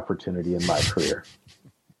opportunity in my career.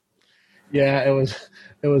 Yeah,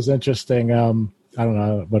 it was interesting. I don't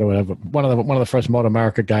know, whatever. One of the first Moto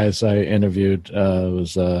America guys I interviewed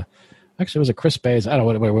was actually, it was a Chris Bays. I don't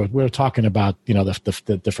know. We were talking about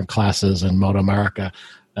the different classes in Moto America,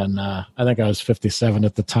 and I think I was 57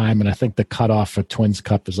 at the time, and I think the cutoff for Twins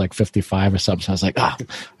Cup is like 55 or something. So I was like, I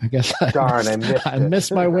guess I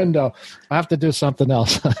missed my window. I have to do something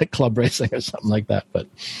else, like club racing or something like that. But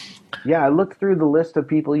yeah, I looked through the list of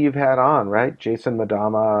people you've had on, right? Jason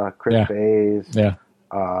Madama, Chris Bays. Yeah.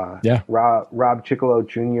 Rob Chickolo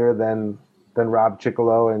Jr., then Rob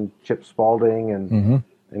Chickolo and Chip Spalding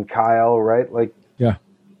and Kyle, right? Like,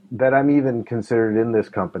 that I'm even considered in this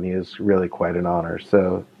company is really quite an honor.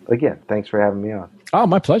 So again, thanks for having me on. Oh,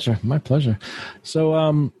 my pleasure.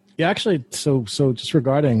 So, actually, so just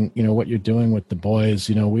regarding, what you're doing with the boys,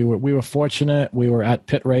 we were fortunate. We were at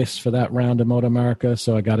pit race for that round of Moto America.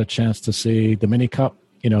 So I got a chance to see the mini cup,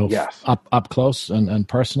 yes. up close and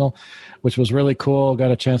personal, which was really cool.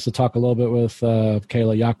 Got a chance to talk a little bit with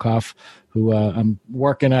Kayla Yakov, who I'm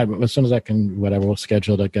working at. As soon as I can, we'll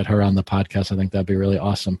schedule to get her on the podcast. I think that'd be really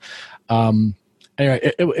awesome.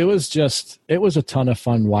 Anyway, it was a ton of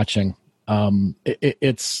fun watching.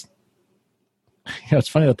 It's it's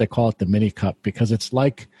funny that they call it the mini cup, because it's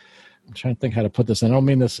like, I'm trying to think how to put this. I don't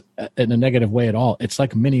mean this in a negative way at all. It's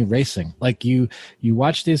like mini racing. Like you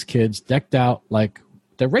watch these kids decked out like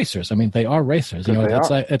they're racers. I mean, they are racers.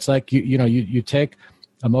 It's like you take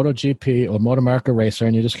a MotoGP or Moto America racer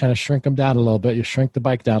and you just kind of shrink them down a little bit. You shrink the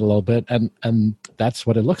bike down a little bit, and that's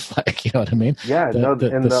what it looks like. You know what I mean? Yeah.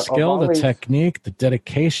 The skill, the technique, the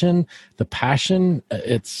dedication, the passion.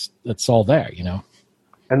 It's all there.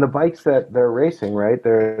 And the bikes that they're racing, right?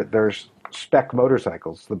 They're spec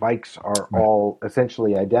motorcycles. The bikes are all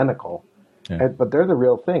essentially identical, but they're the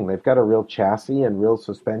real thing. They've got a real chassis and real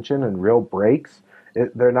suspension and real brakes.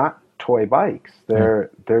 They're not toy bikes.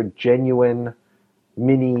 They're genuine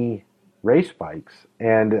mini race bikes,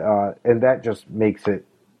 and that just makes it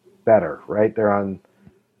better, right? They're on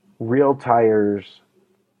real tires,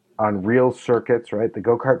 on real circuits, right? The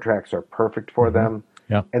go-kart tracks are perfect for them.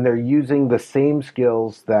 Yeah. And they're using the same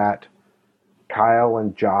skills that Kyle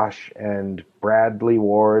and Josh and Bradley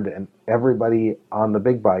Ward and everybody on the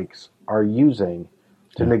big bikes are using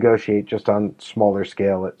to negotiate, just on smaller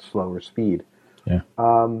scale at slower speed. Yeah.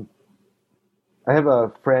 I have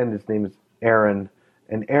a friend, his name is Aaron,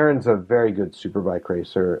 and Aaron's a very good superbike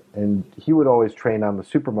racer, and he would always train on the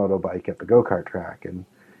Supermoto bike at the go-kart track, and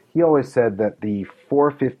he always said that the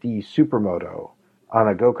 450 Supermoto on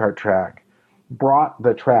a go-kart track brought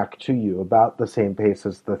the track to you about the same pace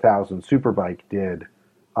as the 1000 Superbike did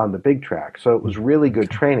on the big track. So it was really good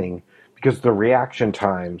training, because the reaction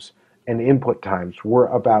times and input times were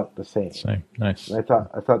about the same. Nice. And I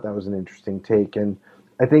thought that was an interesting take, and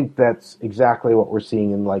I think that's exactly what we're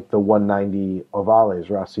seeing in like the 190 Ovales,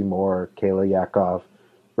 Rossi Moore, Kayla Yakov,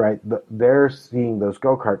 right? They're seeing those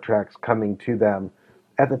go-kart tracks coming to them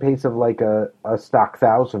at the pace of like a stock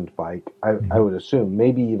 1000 bike, I would assume,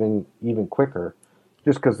 maybe even quicker,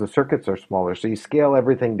 just because the circuits are smaller. So you scale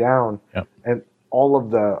everything down, and all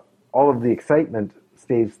of the excitement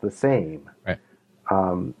stays the same. Right.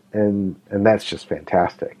 And that's just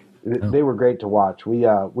fantastic. They were great to watch. We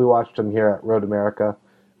watched them here at Road America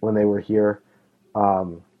when they were here.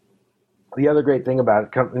 the other great thing about it,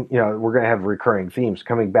 we're going to have recurring themes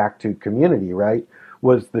coming back to community, right?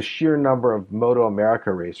 Was the sheer number of Moto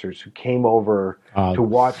America racers who came over to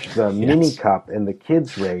watch the Mini Cup and the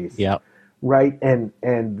kids race, Yep. right? And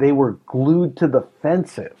they were glued to the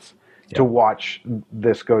fences to watch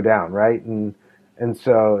this go down, right? And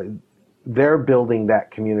so they're building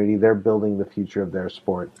that community. They're building the future of their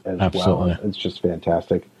sport as well. It's just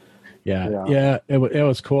fantastic. Yeah. It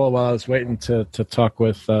was cool. While I was waiting to talk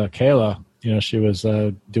with Kayla, she was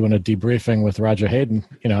doing a debriefing with Roger Hayden.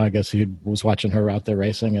 I guess he was watching her out there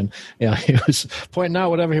racing, and he was pointing out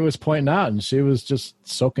whatever he was pointing out, and she was just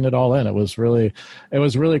soaking it all in. It was really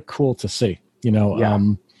cool to see.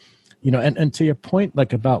 And to your point,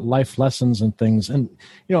 like about life lessons and things, and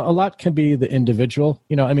a lot can be the individual.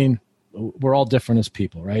 I mean, we're all different as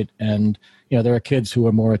people, right? And there are kids who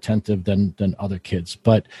are more attentive than other kids,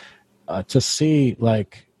 but to see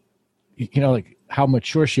like how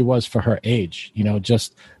mature she was for her age,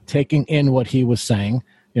 just taking in what he was saying,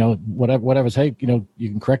 whatever's, hey, you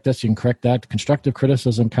can correct this, you can correct that, constructive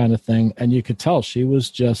criticism kind of thing. And you could tell she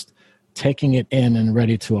was just taking it in and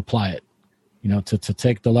ready to apply it, to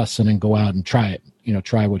take the lesson and go out and try it,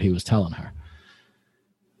 try what he was telling her.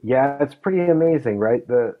 Yeah, it's pretty amazing, right?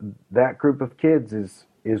 That group of kids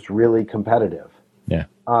is really competitive. Yeah.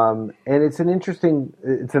 And it's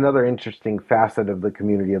another interesting facet of the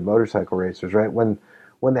community of motorcycle racers, right? When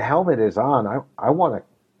the helmet is on, I want to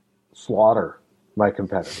slaughter my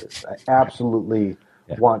competitors. I absolutely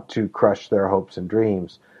want to crush their hopes and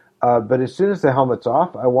dreams. But as soon as the helmet's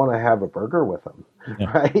off, I want to have a burger with them,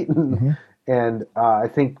 right? And I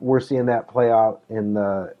think we're seeing that play out in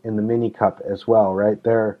the Mini Cup as well, right?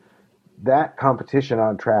 That competition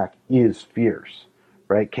on track is fierce,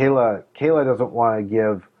 right? Kayla doesn't want to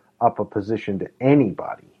give up a position to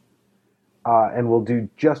anybody, and will do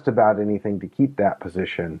just about anything to keep that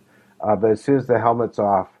position. But as soon as the helmet's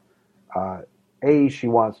off, A, she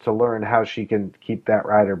wants to learn how she can keep that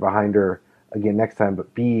rider behind her again next time,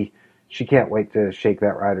 but B, she can't wait to shake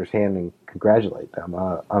that rider's hand and congratulate them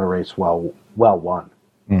on a race well won.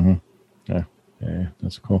 Mm-hmm. Yeah,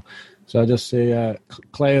 that's cool. So I just see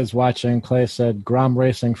Clay is watching. Clay said Grom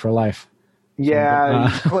racing for life.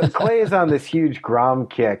 Yeah, Clay is on this huge Grom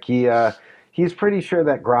kick. He's pretty sure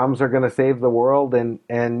that Groms are going to save the world,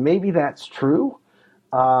 and maybe that's true.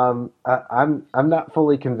 I'm not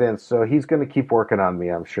fully convinced, so he's going to keep working on me,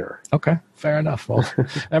 I'm sure. Okay, fair enough. Well,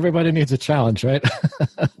 everybody needs a challenge, right?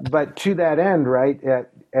 But to that end, right,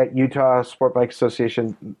 at Utah Sport Bike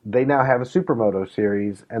Association, they now have a Supermoto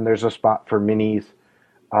series, and there's a spot for minis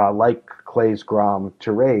like Clay's Grom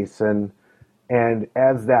to race, and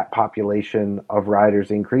as that population of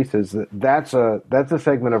riders increases, that's a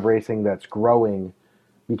segment of racing that's growing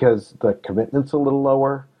because the commitment's a little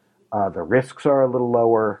lower. The risks are a little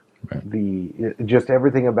lower. Right. Just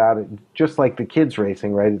everything about it, just like the kids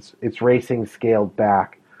racing, right? It's racing scaled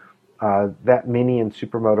back. That mini and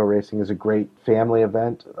supermoto racing is a great family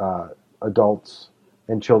event. Adults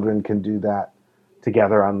and children can do that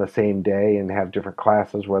together on the same day and have different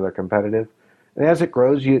classes where they're competitive. And as it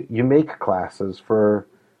grows, you make classes for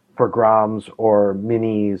Groms or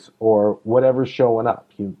minis or whatever's showing up.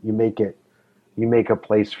 You make a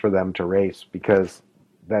place for them to race because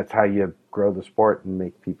that's how you grow the sport and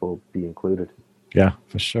make people be included. Yeah,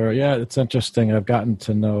 for sure. Yeah, it's interesting. I've gotten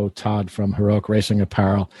to know Todd from Heroic Racing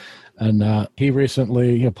Apparel, and he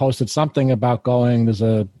recently posted something about going. There's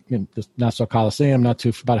this Nassau Coliseum,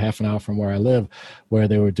 about half an hour from where I live, where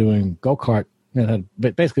they were doing go-kart.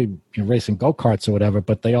 Basically racing go-karts or whatever,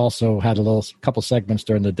 but they also had a couple segments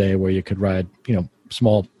during the day where you could ride,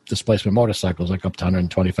 small displacement motorcycles like up to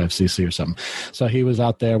 125cc or something. So he was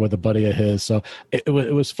out there with a buddy of his. So it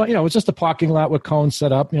was fun. It was just a parking lot with cones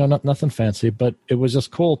set up, nothing fancy, but it was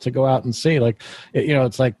just cool to go out and see. Like,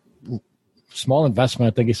 it's like small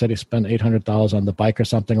investment. I think he said he spent $800 on the bike or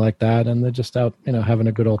something like that. And they're just out, having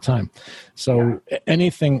a good old time. So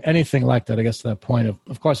anything like that, I guess to that point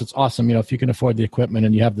of course it's awesome. If you can afford the equipment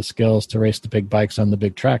and you have the skills to race the big bikes on the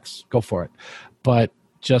big tracks, go for it. But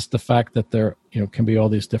just the fact that there, can be all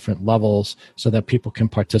these different levels so that people can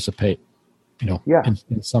participate,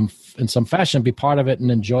 in some fashion, be part of it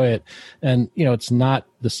and enjoy it. And, it's not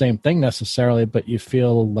the same thing necessarily, but you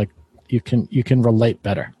feel like you can relate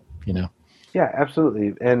better, Yeah,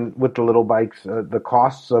 absolutely. And with the little bikes, the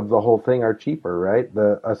costs of the whole thing are cheaper, right?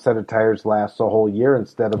 A set of tires lasts a whole year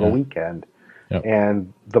instead of a weekend. Yep.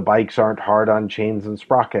 And the bikes aren't hard on chains and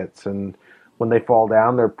sprockets. And when they fall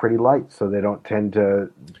down, they're pretty light, so they don't tend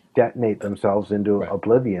to detonate themselves into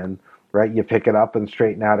oblivion, right? You pick it up and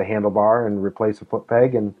straighten out a handlebar and replace a foot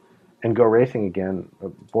peg, and and go racing again. The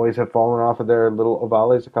boys have fallen off of their little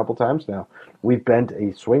ovales a couple times now. We've bent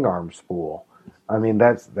a swing arm spool. I mean,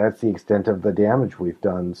 that's the extent of the damage we've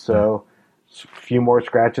done. So, a few more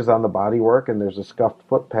scratches on the bodywork, and there's a scuffed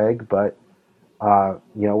foot peg. But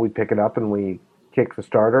we pick it up and we kick the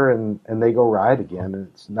starter, and they go ride again. And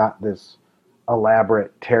it's not this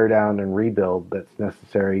elaborate tear down and rebuild that's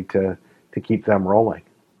necessary to keep them rolling.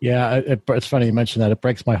 Yeah, it's funny you mentioned that. It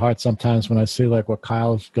breaks my heart sometimes when I see like what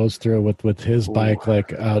Kyle goes through with his bike,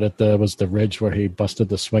 like out at the ridge where he busted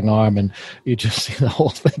the swing arm, and you just see the whole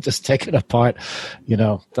thing just taken apart.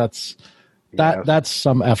 That's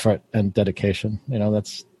some effort and dedication.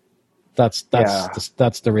 That's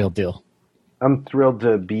the real deal. I'm thrilled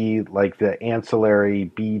to be like the ancillary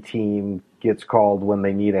B team gets called when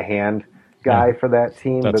they need a hand guy for that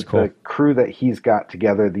team. That's cool. The crew that he's got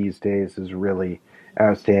together these days is really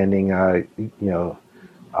outstanding. Darren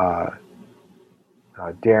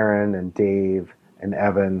and Dave and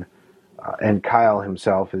Evan and Kyle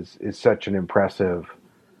himself is such an impressive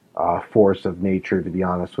force of nature, to be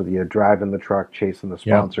honest with you. Driving the truck, chasing the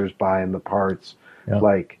sponsors, buying the parts.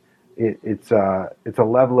 Like it's a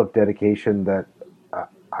level of dedication that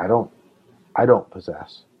I don't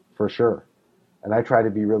possess, for sure. And I try to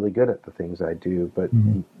be really good at the things I do, but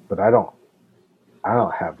I don't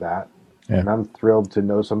have that. Yeah. And I'm thrilled to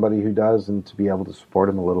know somebody who does and to be able to support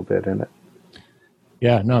him a little bit in it.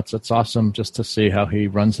 Yeah, no, it's awesome just to see how he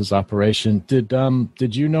runs his operation. Did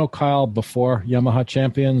you know Kyle before Yamaha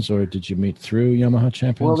Champions, or did you meet through Yamaha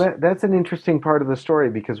Champions? Well, that's an interesting part of the story,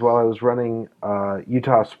 because while I was running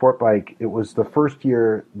Utah Sport Bike, it was the first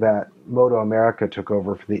year that Moto America took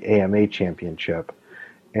over for the AMA Championship.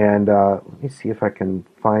 And let me see if I can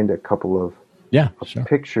find a couple of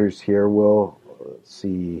pictures here. Let's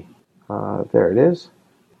see. There it is.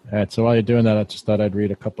 All right, so while you're doing that, I just thought I'd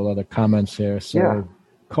read a couple other comments here. So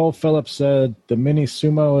Cole Phillips said, the Mini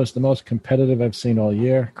Sumo is the most competitive I've seen all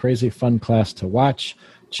year. Crazy fun class to watch.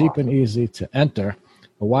 Cheap and easy to enter.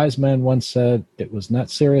 A wise man once said, it was not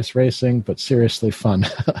serious racing, but seriously fun.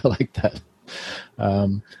 I like that.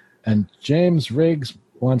 And James Riggs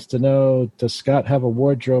wants to know, does Scott have a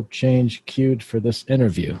wardrobe change queued for this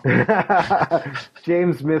interview?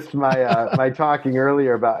 James missed my talking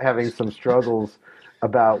earlier about having some struggles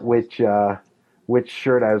about which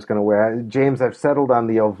shirt I was going to wear. James, I've settled on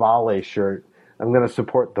the Ovale shirt. I'm going to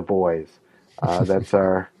support the boys. That's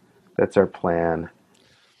our plan.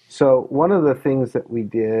 So one of the things that we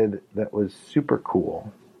did that was super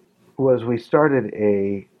cool was we started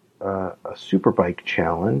a Superbike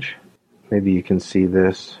challenge. Maybe you can see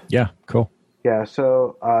this. Yeah, cool. Yeah,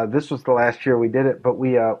 so this was the last year we did it, but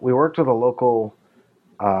we worked with a local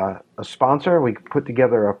a sponsor. We put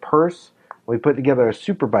together a purse. We put together a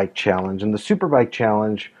Superbike challenge, and the Superbike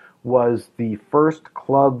challenge was the first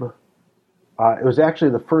club. It was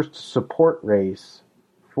actually the first support race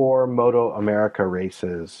for Moto America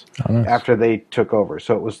races after they took over.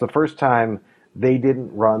 So it was the first time they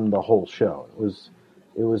didn't run the whole show.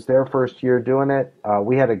 It was their first year doing it.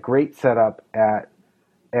 We had a great setup at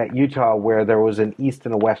Utah where there was an east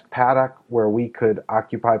and a west paddock where we could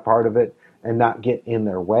occupy part of it and not get in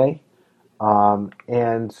their way.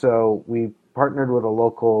 And so we partnered with a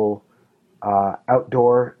local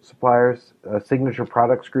outdoor suppliers, Signature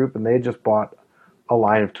Products Group, and they just bought a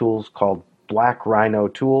line of tools called Black Rhino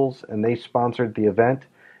Tools, and they sponsored the event.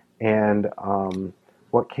 And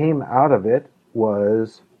what came out of it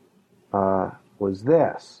was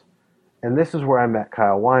this. And this is where I met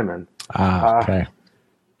Kyle Wyman. Okay.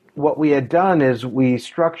 What we had done is we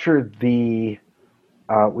structured the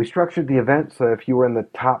event so if you were in the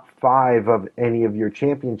top 5 of any of your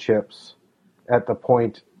championships at the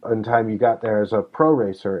point in time you got there as a pro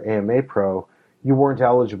racer, AMA pro, you weren't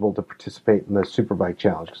eligible to participate in the Superbike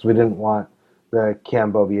Challenge because we didn't want the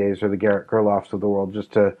Cam Boviers or the Garrett Gerloffs of the world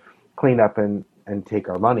just to clean up and take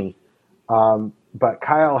our money. But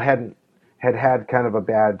Kyle had kind of a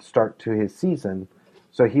bad start to his season,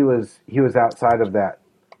 so he was outside of that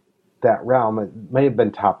realm. It may have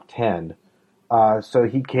been top 10. So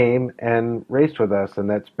he came and raced with us, and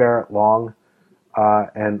that's Barrett Long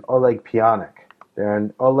and Oleg Pianik.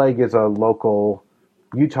 And Oleg is a local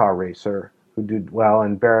Utah racer who did well,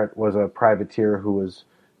 and Barrett was a privateer who was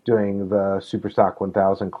doing the Superstock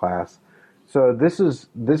 1000 class. So this is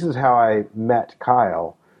how I met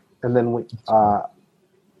Kyle, and then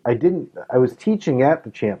I was teaching at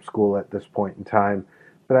the Champ School at this point in time,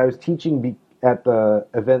 but I was teaching at the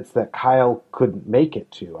events that Kyle couldn't make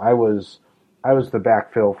it to. I was the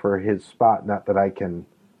backfill for his spot. Not that I can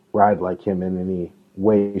ride like him in any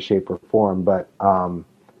way, shape, or form, but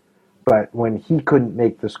when he couldn't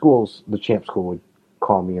make the schools, the Champ School would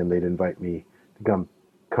call me and they'd invite me to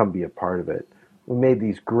come be a part of it. We made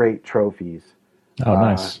these great trophies. Oh,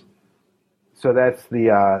 nice. So that's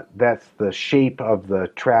the shape of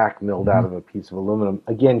the track milled out of a piece of aluminum.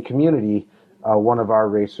 Again, community. One of our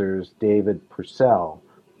racers, David Purcell,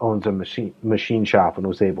 owns a machine shop and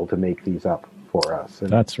was able to make these up for us. And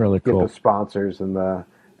that's really cool. Get the sponsors and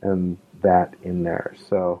that in there.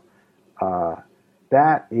 So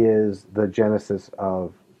that is the genesis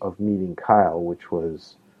of meeting Kyle, which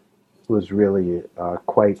was really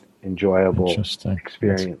quite enjoyable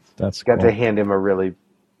experience. That's got cool. to hand him a really,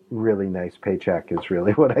 really nice paycheck is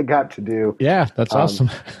really what I got to do. Yeah, that's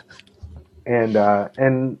awesome.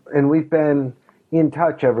 And we've been in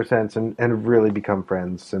touch ever since and have really become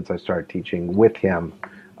friends since I started teaching with him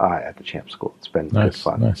at the Champ School. It's been good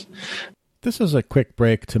fun. Nice. This is a quick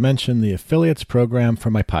break to mention the affiliates program for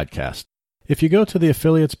my podcast. If you go to the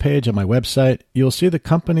affiliates page on my website, you'll see the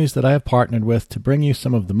companies that I have partnered with to bring you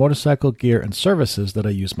some of the motorcycle gear and services that I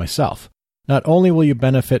use myself. Not only will you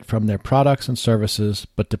benefit from their products and services,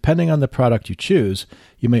 but depending on the product you choose,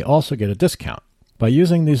 you may also get a discount. By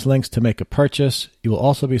using these links to make a purchase, you will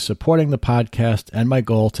also be supporting the podcast and my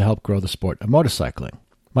goal to help grow the sport of motorcycling.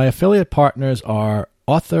 My affiliate partners are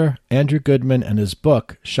author Andrew Goodman and his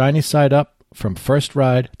book, Shiny Side Up, From First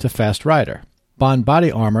Ride to Fast Rider. Bond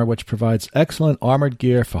Body Armor, which provides excellent armored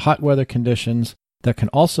gear for hot weather conditions that can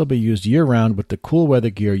also be used year-round with the cool weather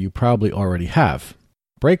gear you probably already have.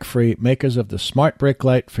 Brake Free, makers of the Smart Brake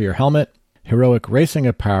Light for your helmet. Heroic Racing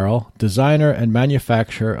Apparel, designer and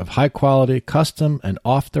manufacturer of high-quality, custom, and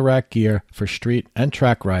off-the-rack gear for street and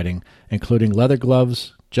track riding, including leather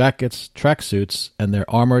gloves, jackets, tracksuits, and their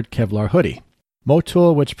armored Kevlar hoodie.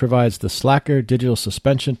 Motul, which provides the Slacker digital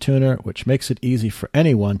suspension tuner, which makes it easy for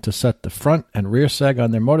anyone to set the front and rear seg on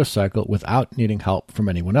their motorcycle without needing help from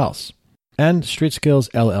anyone else. And Street Skills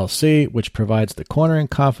LLC, which provides the Cornering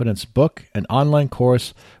Confidence book and online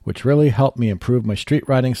course, which really helped me improve my street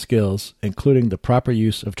riding skills, including the proper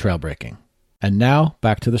use of trail braking. And now,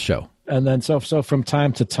 back to the show. And then, so from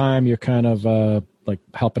time to time, you're kind of like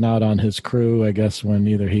helping out on his crew, I guess, when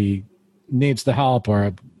either he needs the help or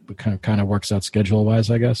it kind of works out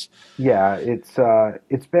schedule-wise, I guess. Yeah, it's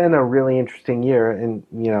been a really interesting year, and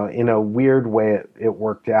in a weird way, it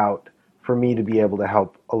worked out for me to be able to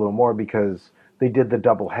help a little more because they did the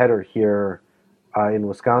double header here in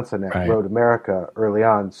Wisconsin at Road America early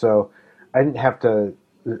on. So I didn't have to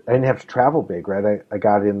travel big, right? I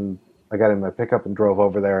got in my pickup and drove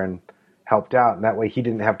over there and helped out. And that way he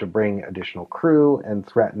didn't have to bring additional crew and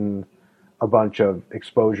threaten a bunch of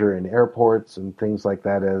exposure in airports and things like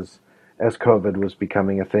that as COVID was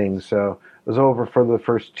becoming a thing. So it was over for the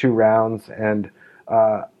first 2 rounds, and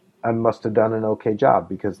I must have done an okay job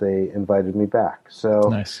because they invited me back. So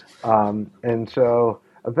nice. And so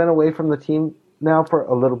I've been away from the team now for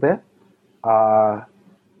a little bit.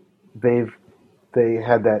 They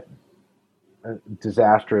had that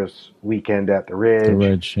disastrous weekend at the Ridge. The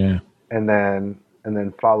Ridge, yeah. And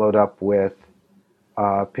then followed up with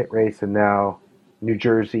Pit Race, and now New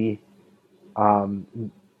Jersey, kind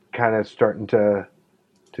of starting to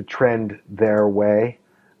trend their way.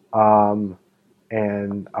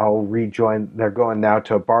 And I'll rejoin. They're going now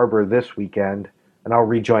to Barber this weekend, and I'll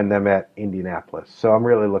rejoin them at Indianapolis. So I'm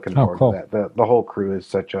really looking forward to that. The whole crew is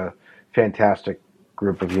such a fantastic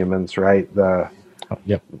group of humans, right?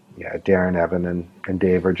 Yep. Yeah, Darren, Evan, and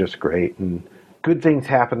Dave are just great, and good things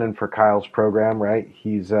happening for Kyle's program, right?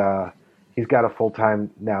 He's got a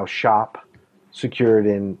full-time now shop secured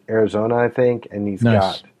in Arizona, I think, and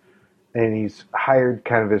he's hired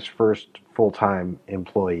kind of his first full-time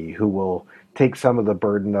employee who will take some of the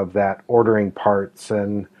burden of that ordering parts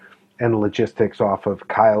and logistics off of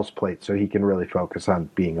Kyle's plate so he can really focus on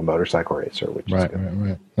being a motorcycle racer, which is good.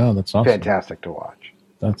 Right. No, that's awesome. Fantastic to watch.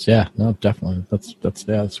 Definitely.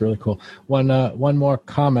 That's really cool. One more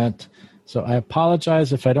comment. So I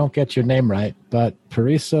apologize if I don't get your name right, but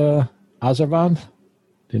Parisa Azarvand, do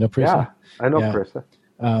you know Parisa? Yeah, I know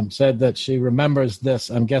Parisa. Said that she remembers this.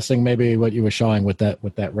 I'm guessing maybe what you were showing with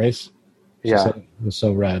that race. She said it was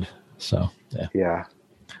so rad. So yeah.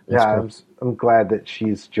 Cool. I'm glad that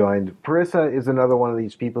she's joined. Parissa is another one of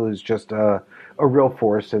these people who's just a real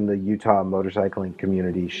force in the Utah motorcycling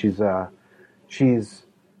community. She's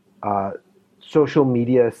social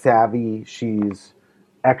media savvy. She's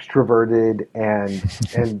extroverted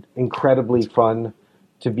and incredibly fun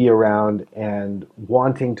to be around and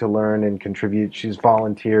wanting to learn and contribute. She's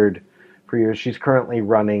volunteered for years. She's currently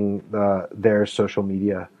running their social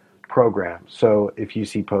media program. So if you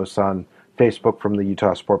see posts on Facebook from the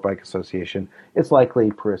Utah Sport Bike Association, it's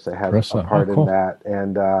likely Parissa had a part in that.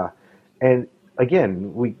 And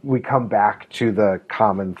again, we come back to the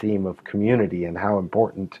common theme of community and how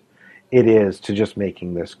important it is to just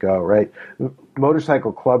making this go, right?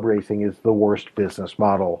 Motorcycle club racing is the worst business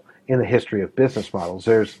model in the history of business models.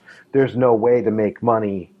 There's no way to make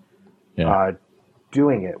money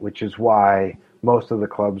doing it, which is why most of the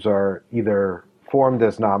clubs are either formed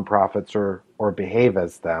as nonprofits or behave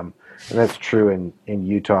as them. And that's true in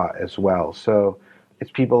Utah as well. So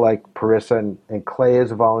it's people like Parissa and Clay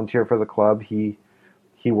is a volunteer for the club. He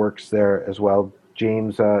works there as well.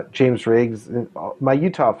 James Riggs, my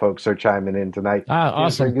Utah folks are chiming in tonight.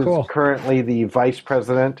 Awesome, James Riggs cool. is currently the vice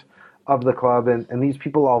president of the club, and these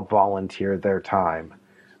people all volunteer their time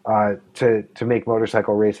to make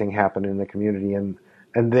motorcycle racing happen in the community, and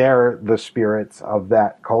they're the spirits of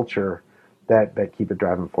that culture that keep it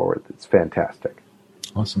driving forward. It's fantastic.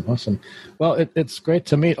 Awesome. Well, it's great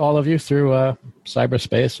to meet all of you through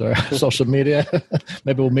cyberspace or social media.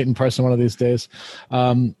 Maybe we'll meet in person one of these days.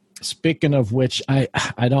 Speaking of which, I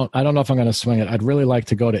don't know if I'm going to swing it. I'd really like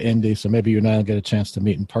to go to Indy, so maybe you and I'll get a chance to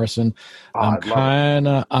meet in person.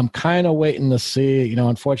 I'm kind of waiting to see. You know,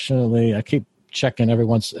 unfortunately, I keep checking every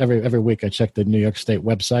week. I check the New York State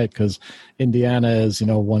website because Indiana is, you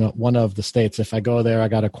know, one of the states. If I go there, I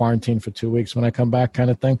got to quarantine for 2 weeks when I come back, kind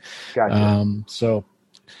of thing. Gotcha. So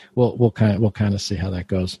we'll kind of see how that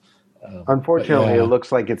goes. Unfortunately, it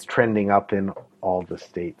looks like it's trending up in all the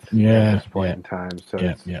states at this point in time. So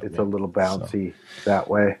it's a little bouncy that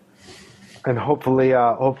way. And hopefully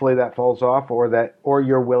that falls off, or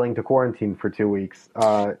you're willing to quarantine for 2 weeks.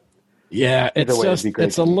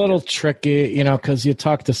 It's a little tricky, you know, because you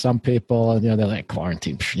talk to some people and, you know, they're like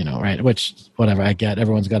quarantine, you know, right? Which, whatever, I get.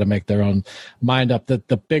 Everyone's got to make their own mind up. The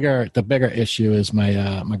bigger issue is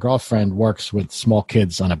my girlfriend works with small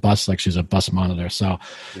kids on a bus, like she's a bus monitor. So,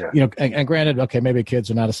 you know, and granted, okay, maybe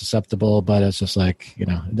kids are not as susceptible, but it's just like, you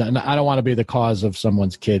know, I don't want to be the cause of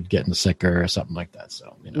someone's kid getting sicker or something like that.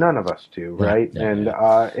 So, you know. None of us do, right?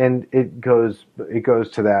 And it goes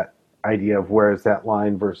to that idea of where is that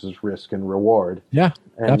line versus risk and reward. Yeah,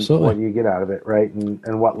 and absolutely. What do you get out of it, right?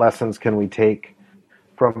 And what lessons can we take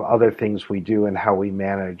from other things we do and how we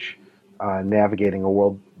manage navigating a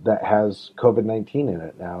world that has COVID-19 in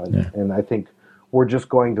it now. And I think we're just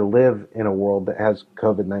going to live in a world that has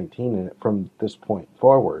COVID-19 in it from this point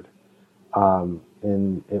forward.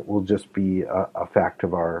 And it will just be a fact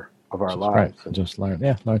of our lives. Right. Just learn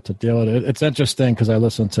to deal with it. It's interesting because I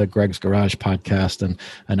listen to Greg's Garage podcast, and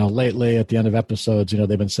I know lately at the end of episodes, you know,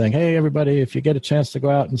 they've been saying, hey, everybody, if you get a chance to go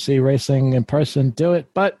out and see racing in person, do it.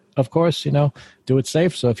 But of course, you know, do it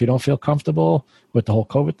safe. So if you don't feel comfortable with the whole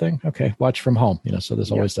COVID thing, okay, watch from home, you know, so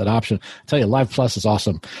there's always that option. I tell you, Live Plus is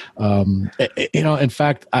awesome. You know, in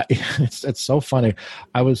fact, it's so funny.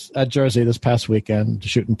 I was at Jersey this past weekend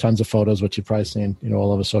shooting tons of photos, which you've probably seen, you know,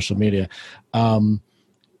 all over social media.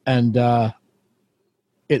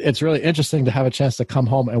 It's really interesting to have a chance to come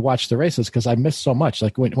home and watch the races because I miss so much.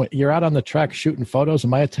 Like when you're out on the track shooting photos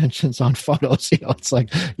and my attention's on photos, you know, it's like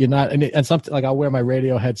you're not, and something like I'll wear my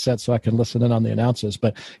radio headset so I can listen in on the announcers,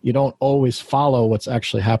 but you don't always follow what's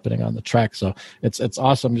actually happening on the track. So it's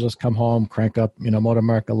awesome to just come home, crank up, you know, Motor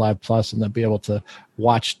America Live Plus, and then be able to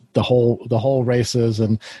watch the whole races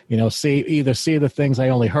and, you know, see the things I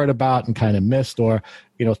only heard about and kind of missed, or,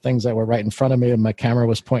 you know, things that were right in front of me and my camera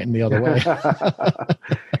was pointing the other way.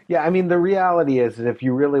 Yeah, I mean, the reality is that if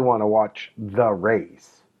you really want to watch the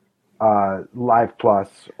race, Live Plus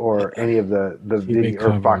or any of the video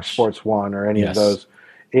or Fox Sports 1 or any of those,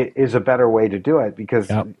 it is a better way to do it because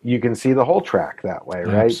you can see the whole track that way,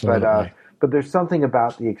 right? Absolutely. But there's something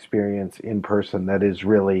about the experience in person that is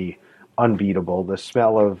really unbeatable. The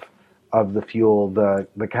smell of the fuel, the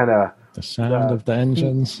kind of the sound of the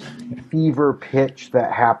engines, fever pitch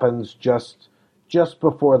that happens just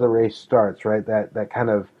before the race starts, right? That kind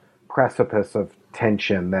of precipice of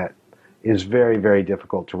tension that is very, very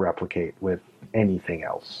difficult to replicate with anything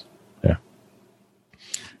else.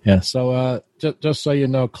 Yeah. So just so you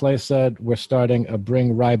know, Clay said we're starting a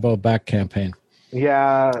Bring Ribo Back campaign.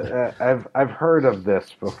 Yeah, I've heard of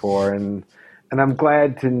this before, and I'm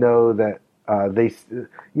glad to know that they, you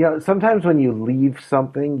know, sometimes when you leave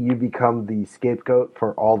something, you become the scapegoat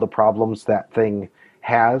for all the problems that thing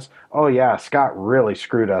has. Oh yeah, Scott really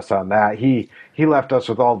screwed us on that. He left us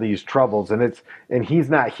with all these troubles, and he's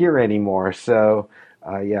not here anymore. So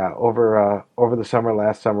over the summer,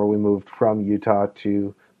 last summer, we moved from Utah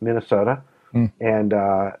to Minnesota, and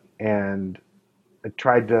I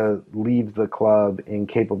tried to leave the club in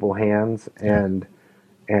capable hands and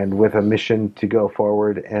with a mission to go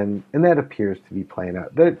forward, and that appears to be playing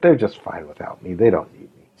out. They're just fine without me. They don't need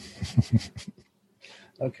me.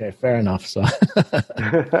 Okay, fair enough. So,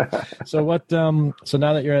 so what? So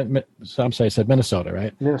now that you're in, so I'm sorry, you said Minnesota,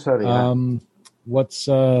 right? Minnesota, yeah. What's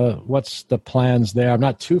the plans there? I'm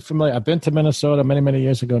not too familiar. I've been to Minnesota many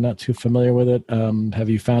years ago. Not too familiar with it. Have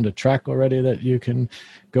you found a track already that you can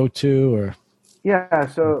go to, or Yeah,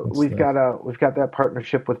 so what's the? we've got that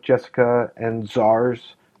partnership with Jessica and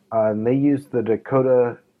Czars, and they use the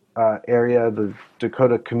Dakota area, the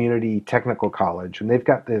Dakota Community Technical College, and they've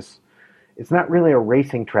got this. It's not really a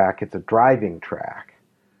racing track; it's a driving track,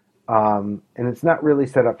 and it's not really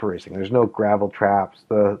set up for racing. There's no gravel traps.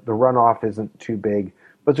 The runoff isn't too big,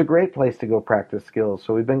 but it's a great place to go practice skills.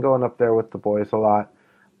 So we've been going up there with the boys a lot.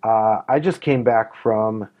 I just came back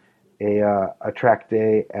from a track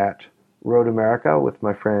day at Road America with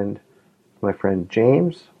my friend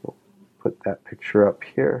James. We'll put that picture up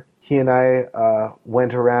here. He and I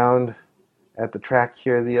went around at the track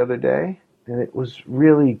here the other day, and it was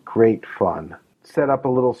really great fun. Set up a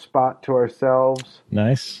little spot to ourselves,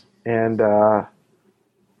 Nice. and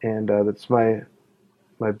that's my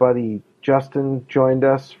buddy Justin joined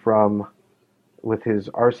us from with his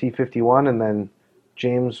RC51, and then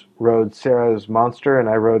James rode Sarah's Monster, and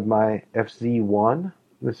I rode my FZ1.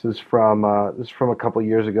 This is from a couple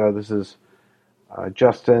years ago. This is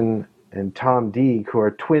Justin and Tom Deeg, who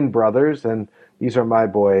are twin brothers, and these are my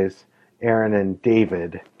boys, Aaron and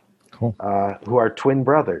David, Cool. who are twin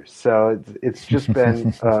brothers. So it's just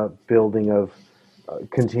been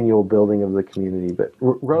continual building of the community. But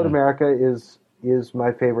Road America is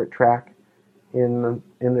my favorite track in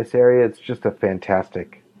this area. It's just a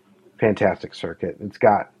fantastic circuit. It's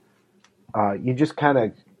got you just kind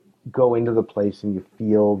of go into the place and you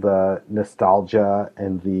feel the nostalgia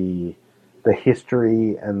and the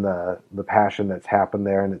history and the passion that's happened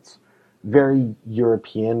there, and it's very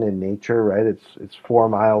European in nature, right? It's 4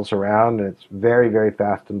 miles around, and it's very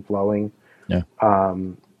fast and flowing. Yeah.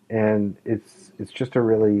 And it's just a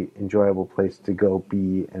really enjoyable place to go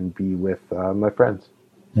be with my friends.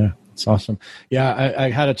 Yeah, it's awesome. Yeah,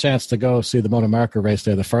 I had a chance to go see the Moto America race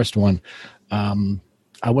there, the first one.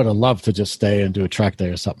 I would have loved to just stay and do a track day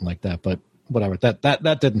or something like that, but whatever.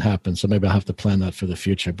 That didn't happen, so maybe I'll have to plan that for the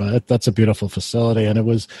future. But that's a beautiful facility, and it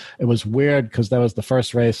was weird because that was the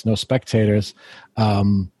first race, no spectators.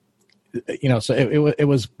 So it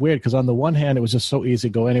was weird because on the one hand, it was just so easy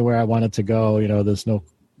to go anywhere I wanted to go. There's no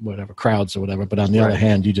whatever crowds or whatever, but on the other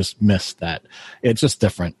hand, you just miss that. It's just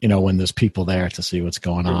different, when there's people there to see what's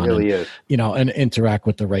going on. It really is. And interact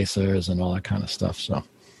with the racers and all that kind of stuff. So.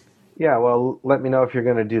 Yeah, well, let me know if you're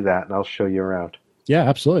going to do that, and I'll show you around. Yeah,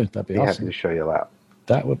 absolutely. That'd be awesome. Happy to show you a lap.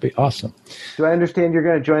 That would be awesome. Do I understand you're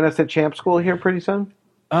going to join us at Champ School here pretty soon?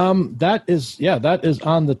 That is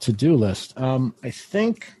on the to-do list. I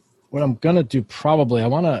think what I'm going to do probably,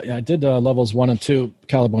 I did levels 1 and 2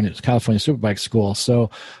 California Superbike School. So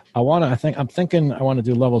I'm thinking I want to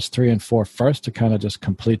do levels 3 and 4 first to kind of just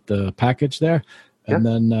complete the package there. And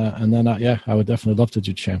then I would definitely love to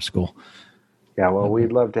do Champ School. Yeah, well,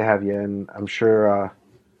 we'd love to have you, and I'm sure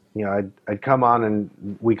I'd come on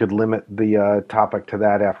and we could limit the topic to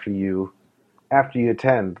that after you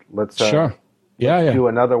attend. Let's sure. Do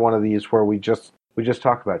another one of these where we just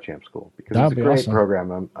talk about Champ School, because it's a great awesome.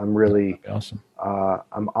 program. I'm really awesome.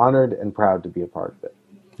 I'm honored and proud to be a part of it.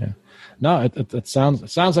 Yeah. No, it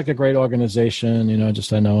sounds like a great organization.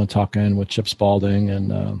 I know talking with Chip Spalding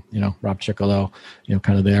and Rob Chiccolo,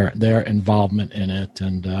 kind of their involvement in it,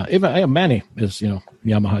 and even Manny is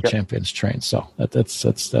Yamaha Champions trained. So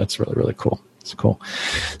that's really, really cool. It's cool.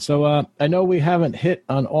 So I know we haven't hit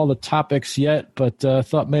on all the topics yet, but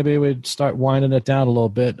thought maybe we'd start winding it down a little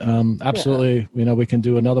bit. Absolutely, we can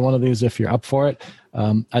do another one of these if you're up for it.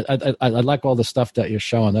 I like all the stuff that you're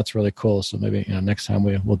showing. That's really cool. So maybe next time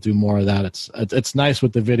we'll do more of that. It's nice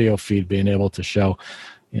with the video feed being able to show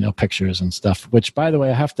pictures and stuff. Which, by the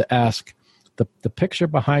way, I have to ask, the picture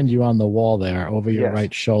behind you on the wall there over your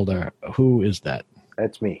right shoulder. Who is that?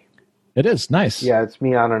 That's me. It is nice. Yeah, it's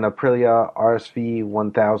me on an Aprilia RSV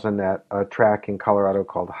 1000 at a track in Colorado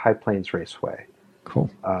called High Plains Raceway. Cool.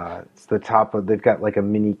 It's the top of. They've got like a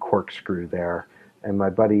mini corkscrew there, and my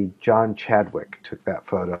buddy John Chadwick took that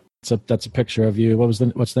photo. That's a picture of you. What's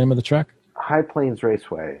the name of the track? High Plains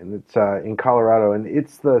Raceway, and it's in Colorado, and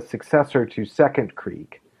it's the successor to Second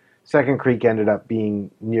Creek. Second Creek ended up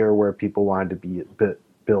being near where people wanted to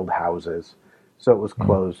build houses. So it was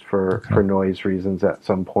closed for noise reasons at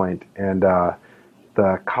some point. And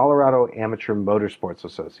the Colorado Amateur Motorsports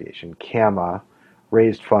Association, CAMA,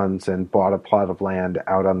 raised funds and bought a plot of land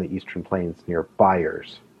out on the Eastern Plains near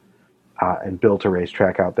Byers and built a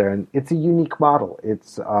racetrack out there. And it's a unique model.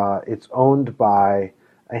 It's owned by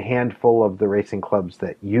a handful of the racing clubs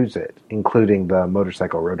that use it, including the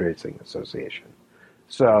Motorcycle Road Racing Association.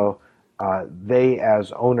 So they,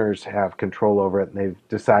 as owners, have control over it, and they've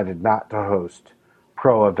decided not to host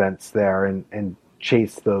pro events there and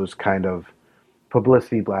chase those kind of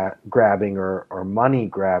publicity grabbing or money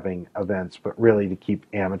grabbing events, but really to keep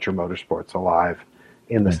amateur motorsports alive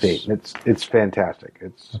in the state. And it's fantastic.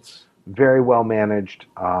 It's very well managed,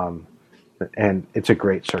 and it's a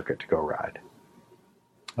great circuit to go ride.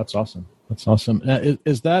 That's awesome. That's awesome.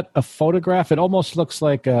 Is that a photograph? It almost looks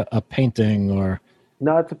like a painting, or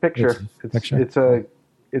no, it's a picture.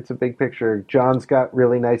 It's a big picture. John's got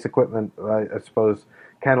really nice equipment, I suppose,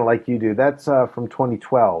 kind of like you do. That's from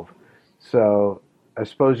 2012. So I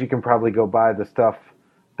suppose you can probably go buy the stuff,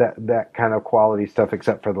 that kind of quality stuff,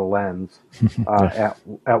 except for the lens, at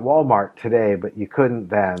Walmart today, but you couldn't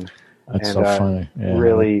then. That's so funny.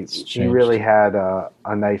 Yeah, he really had a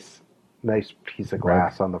nice piece of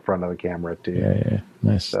glass on the front of the camera too. Yeah.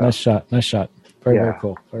 Nice shot. Very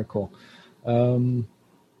cool. Very cool.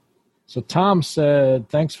 So Tom said,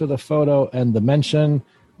 thanks for the photo and the mention.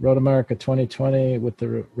 Road America 2020 with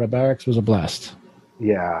the Rebarics was a blast.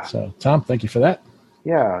 Yeah. So Tom, thank you for that.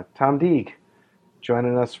 Yeah, Tom Deeg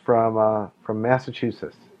joining us from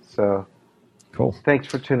Massachusetts. So cool. Thanks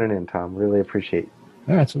for tuning in, Tom. Really appreciate it.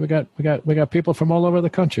 All right, so we got people from all over the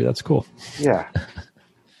country. That's cool. Yeah.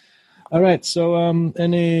 All right. So,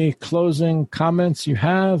 any closing comments you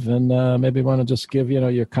have, and maybe want to just give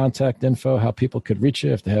your contact info, how people could reach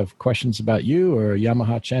you if they have questions about you or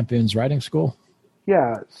Yamaha Champions Riding School.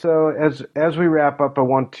 Yeah. So as we wrap up, I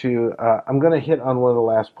want to I'm going to hit on one of the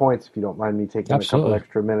last points, if you don't mind me taking Absolutely. a couple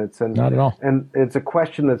extra minutes. And not at all. And it's a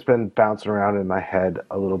question that's been bouncing around in my head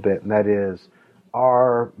a little bit, and that is,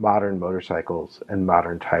 are modern motorcycles and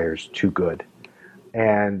modern tires too good?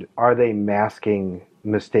 And are they masking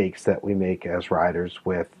mistakes that we make as riders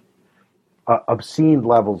with obscene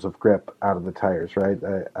levels of grip out of the tires, right?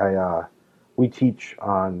 We teach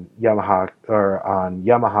on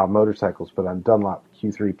Yamaha motorcycles, but on Dunlop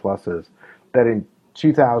Q3 Pluses, that in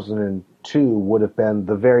 2002 would have been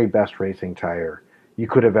the very best racing tire you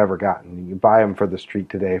could have ever gotten. You buy them for the street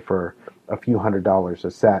today for a few $100s a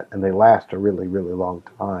set, and they last a really, really long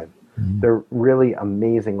time. Mm-hmm. They're really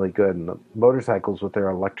amazingly good, and the motorcycles with their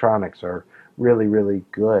electronics are really, really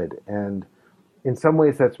good. And in some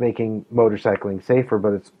ways that's making motorcycling safer,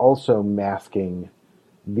 but it's also masking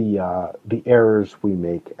the errors we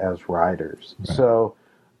make as riders. Right. So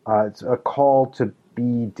it's a call to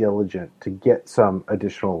be diligent, to get some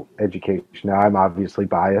additional education. Now, I'm obviously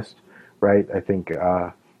biased, right? I think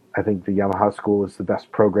the Yamaha School is the best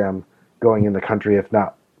program going in the country, if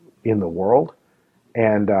not in the world.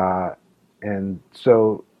 And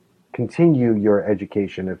so continue your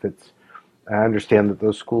education. I understand that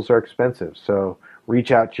those schools are expensive, so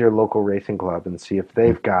reach out to your local racing club and see if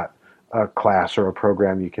they've got a class or a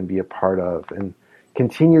program you can be a part of, and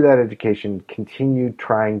continue that education. Continue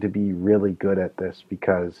trying to be really good at this,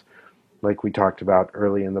 because like we talked about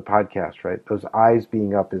early in the podcast, right? Those eyes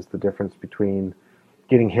being up is the difference between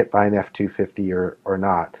getting hit by an F-250 or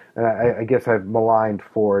not. And I guess I've maligned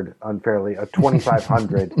Ford unfairly, a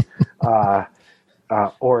 2500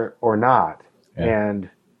 or not. Yeah. And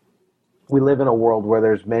we live in a world where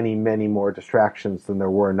there's many, many more distractions than there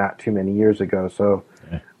were not too many years ago. So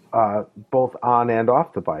both on and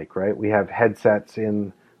off the bike, right? We have headsets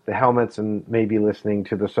in the helmets and maybe listening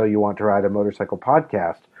to the So You Want to Ride a Motorcycle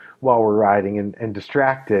podcast while we're riding and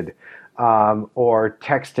distracted, or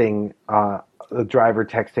texting, the driver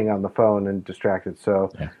texting on the phone and distracted.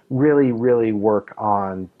 So really, really work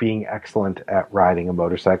on being excellent at riding a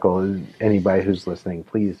motorcycle. Anybody who's listening,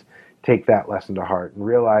 please take that lesson to heart and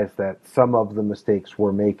realize that some of the mistakes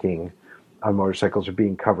we're making on motorcycles are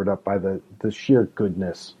being covered up by the sheer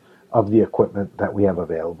goodness of the equipment that we have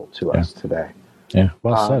available to us today. Yeah,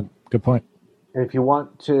 well said. Good point. And if you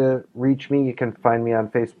want to reach me, you can find me on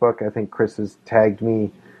Facebook. I think Chris has tagged me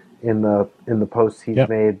in the posts he's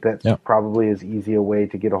made. That's probably as easy a way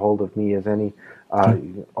to get a hold of me as any. You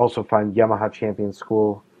can also find Yamaha Champion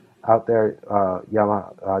School out there,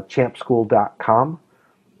 champschool.com.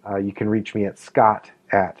 You can reach me at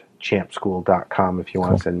scott@champschool.com if you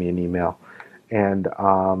want to send me an email. And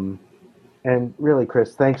really,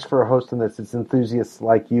 Chris, thanks for hosting this. It's enthusiasts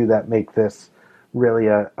like you that make this really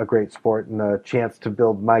a great sport and a chance to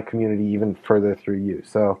build my community even further through you.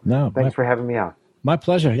 So thanks for having me on. My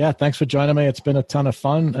pleasure. Yeah, thanks for joining me. It's been a ton of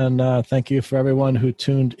fun. And thank you for everyone who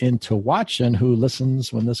tuned in to watch and who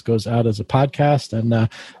listens when this goes out as a podcast. And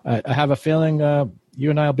I have a feeling you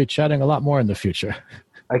and I will be chatting a lot more in the future.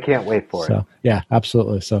 I can't wait for it. So yeah,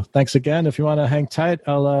 absolutely. So thanks again. If you want to hang tight,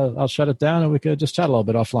 I'll shut it down and we could just chat a little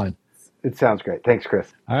bit offline. It sounds great. Thanks, Chris.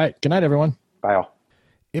 All right. Good night, everyone. Bye all.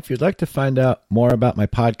 If you'd like to find out more about my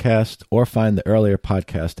podcast or find the earlier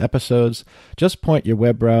podcast episodes, just point your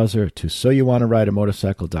web browser to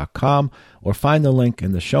soyouwannarideamotorcycle.com or find the link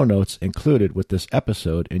in the show notes included with this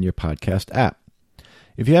episode in your podcast app.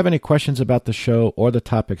 If you have any questions about the show or the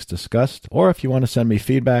topics discussed, or if you want to send me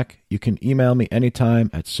feedback, you can email me anytime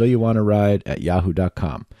at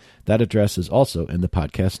soyouwannaride@yahoo.com. That address is also in the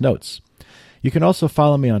podcast notes. You can also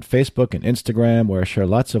follow me on Facebook and Instagram, where I share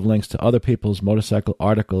lots of links to other people's motorcycle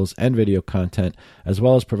articles and video content, as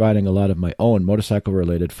well as providing a lot of my own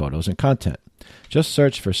motorcycle-related photos and content. Just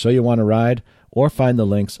search for So You Want to Ride, or find the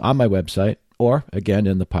links on my website, or, again,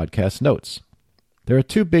 in the podcast notes. There are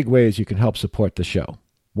two big ways you can help support the show.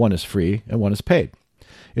 One is free, and one is paid.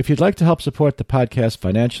 If you'd like to help support the podcast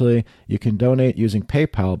financially, you can donate using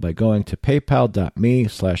PayPal by going to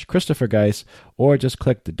paypal.me/Christopher Geis, or just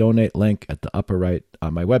click the donate link at the upper right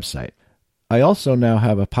on my website. I also now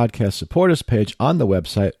have a podcast supporters page on the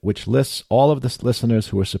website, which lists all of the listeners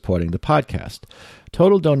who are supporting the podcast.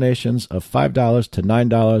 Total donations of $5 to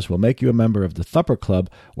 $9 will make you a member of the Thumper Club,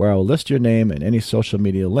 where I will list your name and any social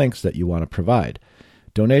media links that you want to provide.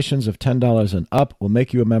 Donations of $10 and up will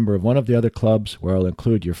make you a member of one of the other clubs, where I'll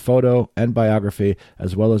include your photo and biography,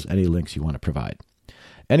 as well as any links you want to provide.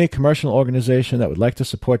 Any commercial organization that would like to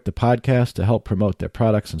support the podcast to help promote their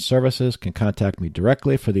products and services can contact me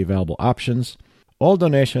directly for the available options. All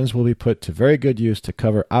donations will be put to very good use to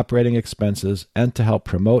cover operating expenses and to help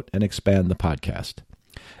promote and expand the podcast.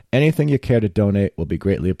 Anything you care to donate will be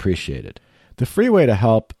greatly appreciated. The free way to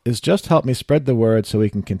help is just help me spread the word so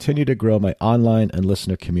we can continue to grow my online and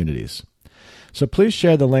listener communities. So please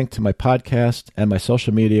share the link to my podcast and my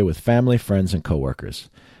social media with family, friends, and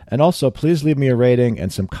coworkers. And also, please leave me a rating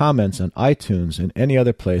and some comments on iTunes and any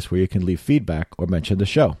other place where you can leave feedback or mention the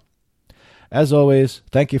show. As always,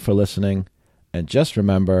 thank you for listening, and just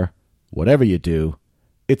remember, whatever you do,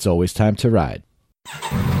 it's always time to ride.